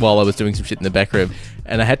while I was doing some shit in the back room,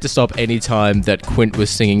 and I had to stop any time that Quint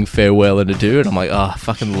was singing "Farewell and Adieu," and I'm like, I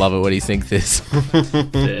fucking love it when he sings this.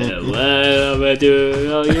 Farewell,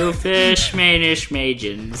 adieu, all you fish, manish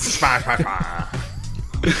magens.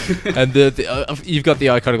 And you've got the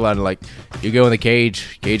iconic line like, "You go in the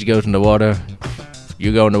cage goes in the water,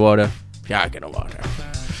 you go in the water, shark in the water."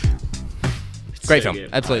 Great film.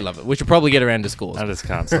 Absolutely love it. We should probably get around to scores. I just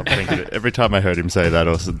can't stop thinking it. Every time I heard him say that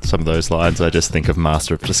or some of those lines, I just think of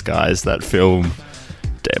Master of Disguise, that film.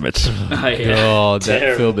 Damn it. Oh, yeah. Oh,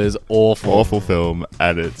 that film is awful. Awful film,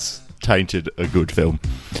 and it's tainted a good film.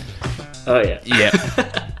 Oh, yeah. Yep.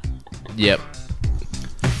 Yep.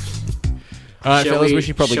 All right, fellas, we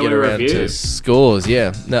should probably get around to scores.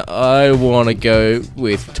 Yeah. Now, I want to go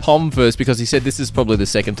with Tom first because he said this is probably the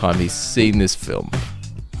second time he's seen this film.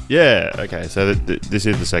 Yeah, okay, so this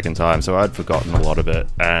is the second time, so I'd forgotten a lot of it,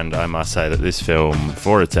 and I must say that this film,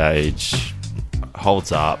 for its age,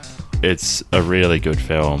 holds up. It's a really good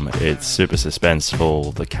film. It's super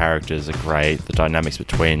suspenseful. The characters are great. The dynamics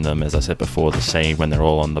between them, as I said before, the scene when they're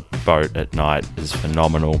all on the boat at night is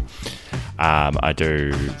phenomenal. I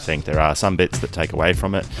do think there are some bits that take away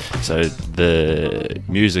from it. So the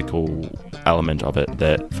musical element of it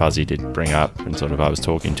that Fuzzy did bring up and sort of I was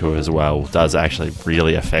talking to as well does actually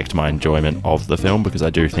really affect my enjoyment of the film, because I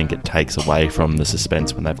do think it takes away from the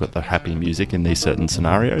suspense when they've got the happy music in these certain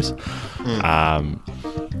scenarios.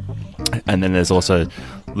 And then there's also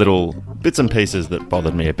little bits and pieces that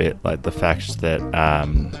bothered me a bit, like the fact that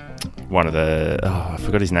one of the... I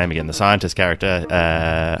forgot his name again. The scientist character,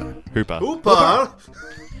 Hooper. Hooper!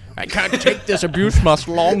 I can't take this abuse much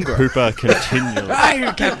longer. Hooper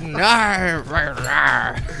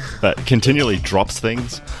continually drops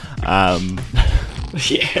things.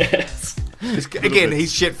 Yes. Again,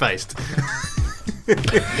 he's shit-faced.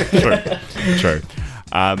 True.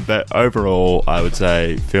 But overall, I would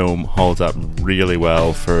say film holds up really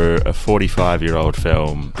well for a 45-year-old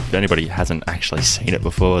film. If anybody hasn't actually seen it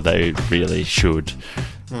before, they really should.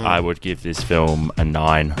 I would give this film a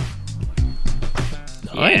 9.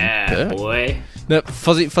 Yeah, boy. Now,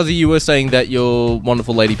 Fuzzy, you were saying that your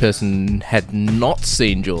wonderful lady person had not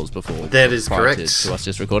seen Jaws before. That is correct. To us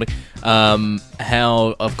just recording.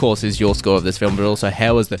 How, of course, is your score of this film, but also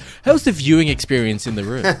how was the viewing experience in the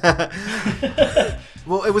room?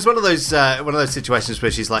 Well, it was one of those situations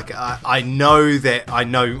where she's like, I know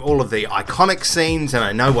all of the iconic scenes and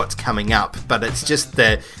I know what's coming up, but it's just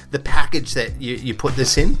the package that you put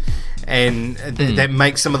this in, and that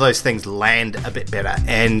makes some of those things land a bit better.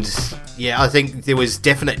 And yeah, I think there was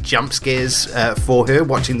definite jump scares for her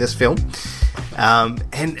watching this film, and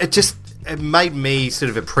it made me sort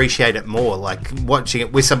of appreciate it more, like watching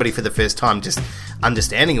it with somebody for the first time, just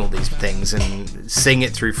understanding all these things and seeing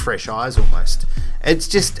it through fresh eyes almost.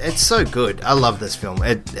 It's so good. I love this film.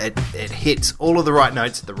 It hits all of the right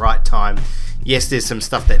notes at the right time. Yes, there's some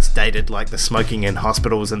stuff that's dated, like the smoking in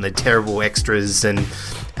hospitals and the terrible extras, and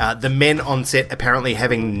the men on set apparently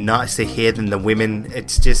having nicer hair than the women.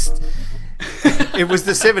 It's just... it was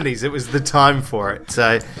the 70s. It was the time for it.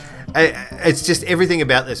 So it's just everything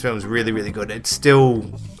about this film is really, really good. It still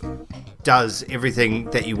does everything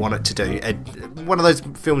that you want it to do. One of those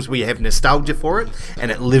films where you have nostalgia for it,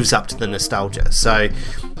 and it lives up to the nostalgia. So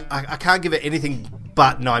I can't give it anything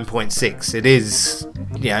but 9.6. It is,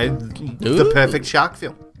 the perfect shark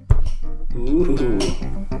film. Ooh.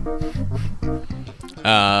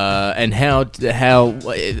 And how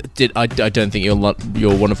did I don't think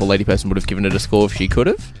your wonderful lady person would have given it a score if she could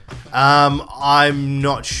have? I'm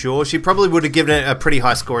not sure. She probably would have given it a pretty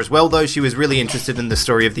high score as well, though. She was really interested in the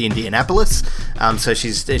story of the Indianapolis, so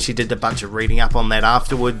she did a bunch of reading up on that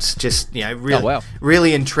afterwards. Just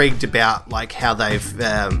really intrigued about like how they've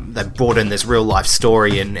brought in this real life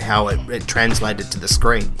story and how it translated to the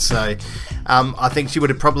screen. So I think she would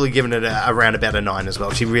have probably given it around about a 9 as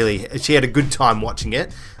well. She had a good time watching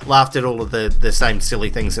it, laughed at all of the same silly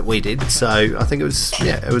things that we did. So I think it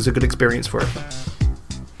was a good experience for her.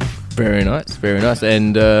 Very nice, very nice.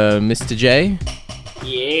 And Mr. J?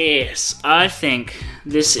 Yes, I think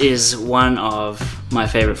this is one of my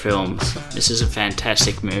favourite films. This is a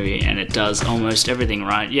fantastic movie, and it does almost everything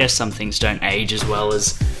right. Yes, some things don't age as well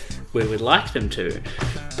as we would like them to,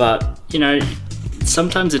 but,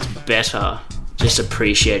 sometimes it's better just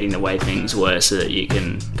appreciating the way things were so that you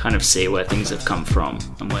can kind of see where things have come from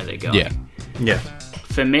and where they're going. Yeah.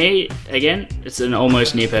 For me, again, it's an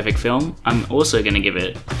almost near-perfect film. I'm also going to give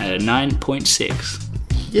it a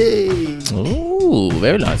 9.6. Yay! Ooh,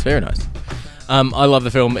 very nice, very nice. I love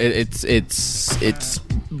the film. It's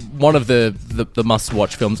one of the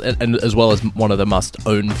must-watch films, and as well as one of the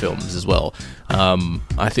must-own films as well.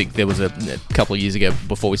 I think there was a couple of years ago,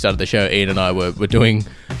 before we started the show, Ian and I were doing,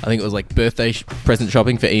 I think it was like birthday present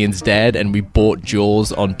shopping for Ian's dad, and we bought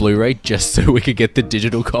Jaws on Blu-ray just so we could get the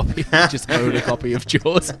digital copy. Just own a copy of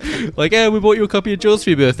Jaws. Like, we bought you a copy of Jaws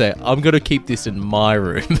for your birthday. I'm going to keep this in my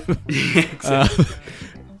room.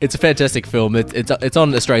 It's a fantastic film. It's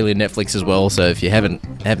on Australian Netflix as well, so if you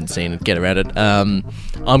haven't seen it, get around it. I'm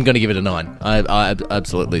going to give it a 9. I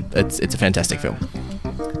absolutely, it's a fantastic film.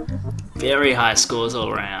 Very high scores all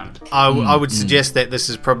around. I would suggest that this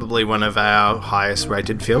is probably one of our highest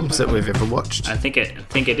rated films that we've ever watched. I think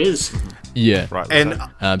it is. Yeah, right. And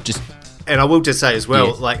And I will just say as well,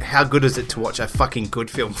 Yes. like, how good is it to watch a fucking good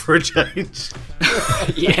film for a change?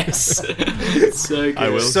 Yes. So good. I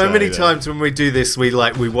will So say many that. times when we do this, we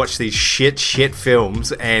watch these shit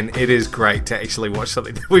films, and it is great to actually watch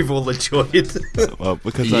something that we've all enjoyed. Well,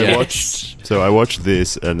 because Yes. I watched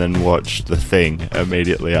this and then watched The Thing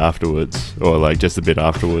immediately afterwards, or like just a bit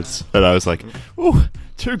afterwards, and I was like, "Oh,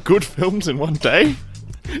 2 good films in one day.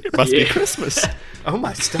 It must be Yeah. Christmas." Oh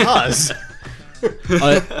my stars!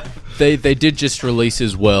 They did just release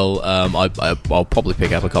as well. I'll probably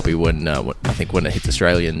pick up a copy when I think when it hits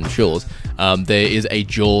Australian shores. There is a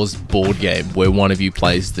Jaws board game where one of you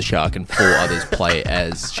plays the shark and 4 others play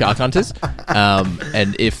as shark hunters.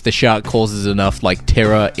 And if the shark causes enough like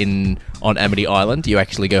terror on Amity Island, you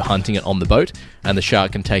actually go hunting it on the boat, and the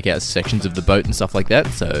shark can take out sections of the boat and stuff like that.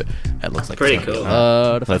 So it looks like Pretty it's gonna be cool. a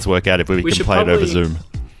lot of fun. Let's work out if we can should play it over probably- Zoom.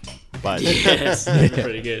 But Yes,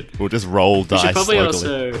 pretty good. we'll just roll We dice should probably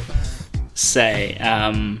locally. also say,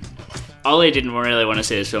 Ollie didn't really want to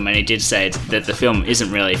see this film, and he did say that the film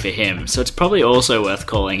isn't really for him. So it's probably also worth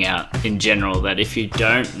calling out in general that if you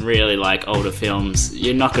don't really like older films,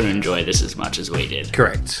 you're not going to enjoy this as much as we did.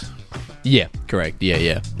 Correct. Yeah, correct.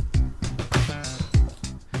 Yeah.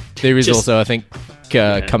 There is Just- also, I think,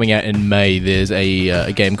 coming out in May, there's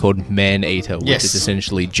a game called Man Eater, which Yes. is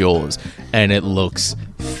essentially Jaws, and it looks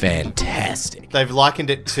fantastic. They've likened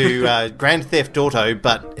it to Grand Theft Auto,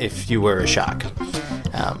 but if you were a shark.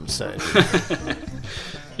 So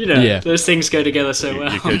You know, Yeah. those things go together so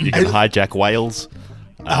well. You can hijack whales.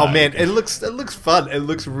 oh man, it looks fun. It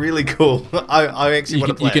looks really cool. I actually You want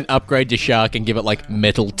to can, play you can it. upgrade your shark and give it like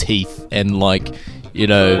metal teeth and like, you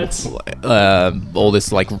know, What? all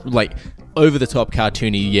this like over the top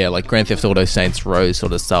cartoony, like Grand Theft Auto Saints Row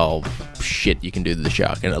sort of style shit you can do to the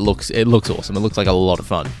shark, and it looks awesome. It looks like a lot of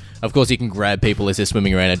fun. Of course, you can grab people as they're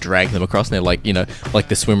swimming around and drag them across, and they're like, you know, like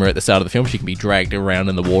the swimmer at the start of the film. She can be dragged around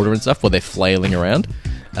in the water and stuff while they're flailing around.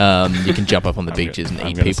 You can jump up on the beaches and I'm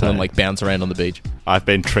eat gonna people and say- like bounce around on the beach. I've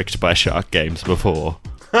been tricked by shark games before.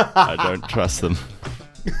 I don't trust them.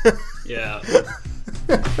 Yeah.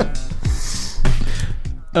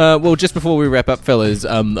 Well, just before we wrap up, fellas,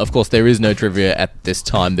 of course, there is no trivia at this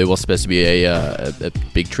time. There was supposed to be a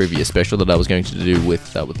big trivia special that I was going to do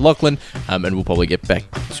with Lachlan, and we'll probably get back.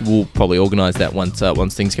 We'll probably organise that once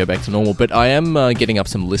things go back to normal. But I am getting up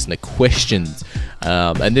some listener questions,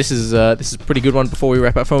 and this is a pretty good one. Before we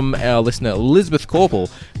wrap up, from our listener Elizabeth Corporal,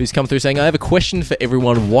 who's come through saying, "I have a question for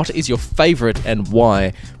everyone. What is your favourite and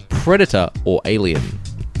why? Predator or Alien?"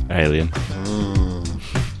 Alien.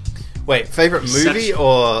 Wait, favorite movie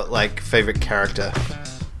or like favorite character?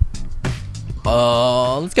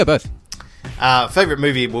 Let's go both. Favorite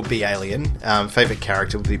movie will be Alien. Favorite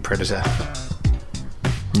character will be Predator.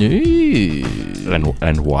 Ooh.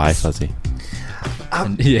 And why, Fuzzy?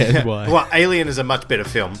 Yeah, why? Well, Alien is a much better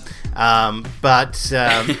film,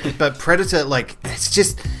 but Predator, like, it's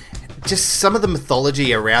just some of the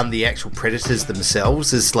mythology around the actual predators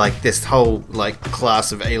themselves is like this whole like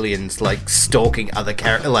class of aliens like stalking other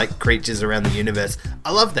creatures around the universe.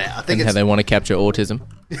 I love that. I think And how it's they want to capture autism.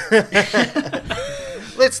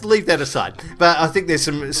 let's leave that aside. But I think there's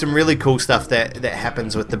some really cool stuff that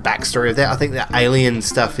happens with the backstory of that. I think the alien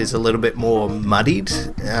stuff is a little bit more muddied,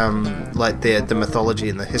 like the mythology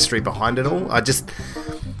and the history behind it all. I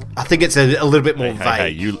think it's a little bit more vague. Hey,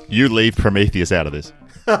 you leave Prometheus out of this.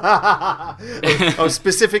 I was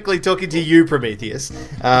specifically talking to you, Prometheus.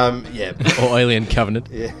 Yeah. Or Alien Covenant.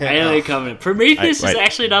 Alien Covenant. Prometheus Wait, is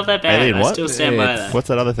actually not that bad. Alien I what? still stand by It's- that. What's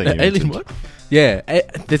that other thing? You Alien mentioned? what? Yeah,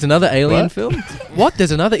 there's another Alien What? film? What?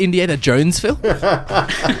 There's another Indiana Jones film? Yeah,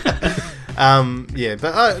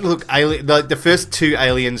 but look, the first 2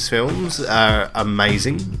 Aliens films are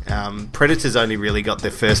amazing. Predator's only really got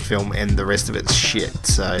their first film, and the rest of it's shit.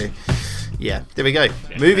 So, yeah, there we go.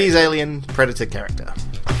 Movies, Alien, Predator character.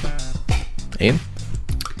 Ian?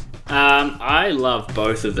 I love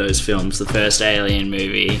both of those films. The first Alien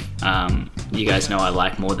movie, you guys know I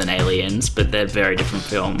like more than Aliens, but they're very different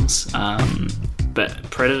films. But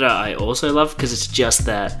Predator I also love because it's just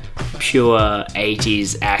that pure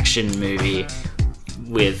 80s action movie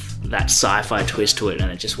with that sci-fi twist to it,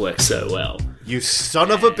 and it just works so well. You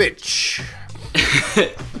son of a bitch.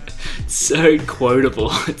 So quotable.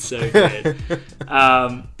 It's so good.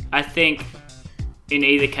 I think in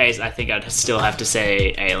either case, I think I'd still have to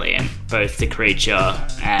say Alien, both the creature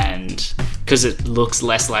and because it looks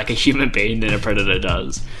less like a human being than a predator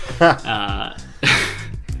does.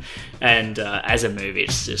 And as a movie,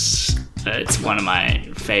 it's just it's one of my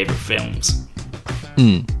favorite films.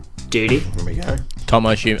 Duty. Here we go. Tom,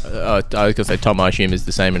 I assume, I was going to say Tom, I assume is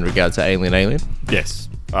the same in regards to Alien. Yes.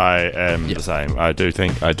 I am the same. I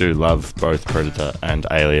do love both Predator and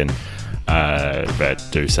Alien, but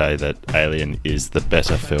do say that Alien is the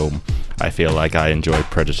better film. I feel like I enjoy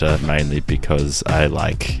Predator mainly because I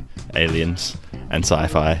like aliens and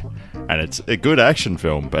sci-fi, and it's a good action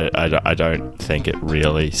film, but I don't think it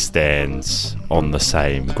really stands on the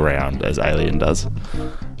same ground as Alien does.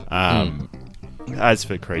 As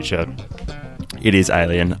for Creature, it is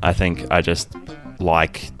Alien. I think I just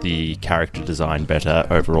like the character design better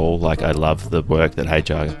overall. Like, I love the work that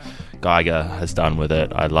H.R. Geiger has done with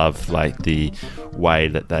it. I love like the way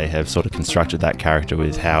that they have sort of constructed that character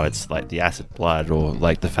with how it's like the acid blood, or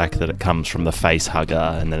like the fact that it comes from the face hugger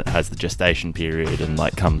and then it has the gestation period and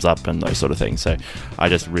like comes up and those sort of things. So I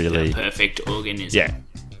just really... The perfect organism. Yeah.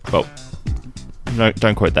 Well, no,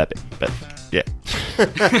 don't quote that bit, but yeah.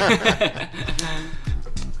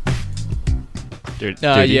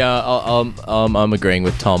 I'm agreeing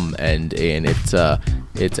with Tom and Ian. It's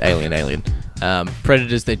Alien.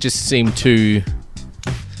 Predators, they just seem too...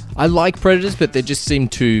 I like Predators, but they just seem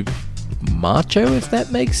too macho, if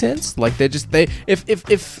that makes sense. Like,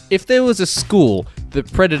 if there was a school, the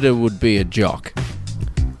Predator would be a jock.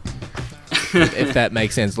 if that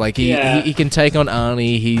makes sense. Like, he can take on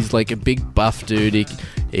Arnie. He's like a big buff dude.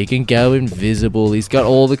 He can go invisible. He's got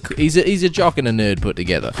all the... He's a jock and a nerd put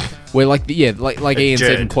together. Where, like Ian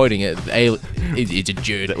said, and quoting it, it's a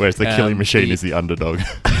jerd. Whereas the killing machine is the underdog.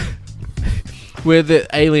 Where the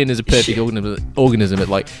Alien is a perfect organism.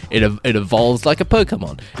 It evolves like a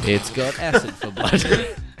Pokemon. It's got acid for blood.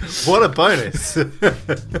 What a bonus!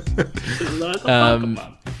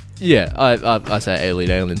 Yeah, I say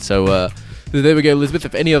Alien. So there we go, Elizabeth.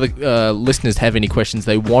 If any other listeners have any questions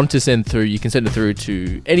they want to send through, you can send it through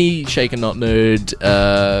to any Shaken Not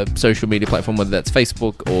Nerd social media platform, whether that's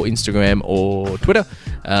Facebook or Instagram or Twitter.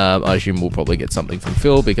 I assume we'll probably get something from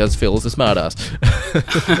Phil, because Phil is a smartass.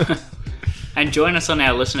 And join us on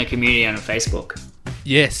our listener community on Facebook.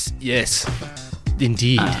 Yes,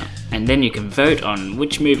 indeed. And then you can vote on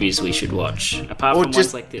which movies we should watch, apart from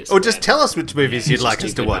ones like this. Or just tell us which movies you'd like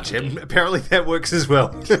us to watch. And apparently that works as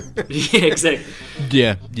well. Yeah, exactly.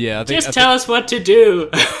 Yeah. Just tell us what to do.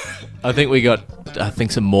 I think we got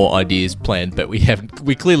some more ideas planned, but we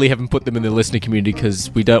clearly haven't put them in the listener community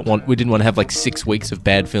because we didn't want to have like 6 weeks of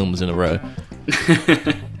bad films in a row.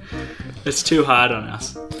 It's too hard on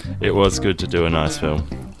us. It was good to do a nice film.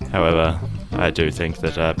 However, I do think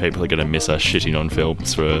that people are going to miss us shitting on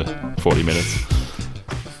films for 40 minutes.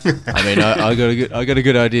 I mean, I got a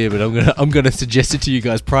good idea, but I'm gonna suggest it to you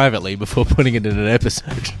guys privately before putting it in an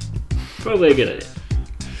episode. Probably a good idea.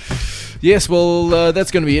 Yes, well,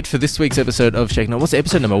 that's going to be it for this week's episode of Shaken Not. What's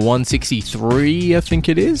episode number 163? I think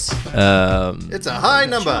it is. It's a high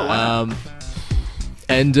number.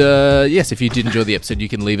 And yes, if you did enjoy the episode, you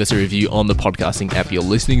can leave us a review on the podcasting app you're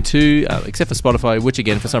listening to, except for Spotify, which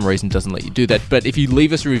again, for some reason, doesn't let you do that. But if you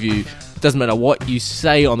leave us a review, doesn't matter what you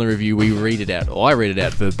say on the review, we read it out, or I read it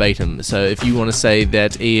out verbatim. So if you want to say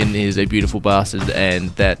that Ian is a beautiful bastard and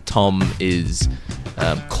that Tom is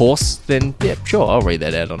coarse, then yeah, sure, I'll read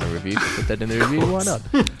that out on a review. Put that in the review, why not?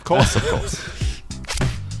 Of course.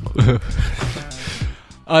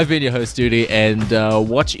 I've been your host, Duty, and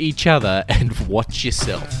watch each other and watch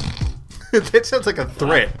yourself. That sounds like a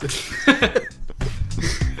threat.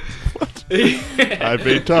 What? I've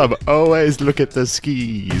been Tom. Always look at the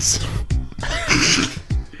skis.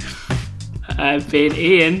 I've been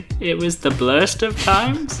Ian. It was the blurst of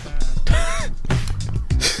times.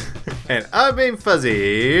 And I've been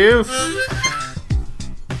Fuzzy.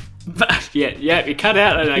 Yeah, you cut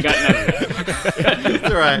out and I got nothing. It's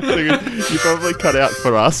alright. You probably cut out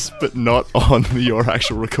for us, but not on your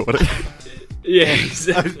actual recording. Yeah,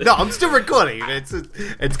 exactly. No, I'm still recording.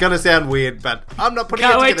 It's gonna sound weird, but I'm not putting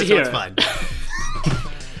Can't it wait together, to so hear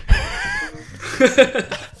it's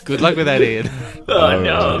fine. Good luck with that, Ian. Oh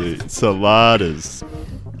no. Saladas.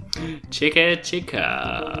 Chica.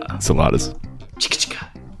 Saladas. Chica.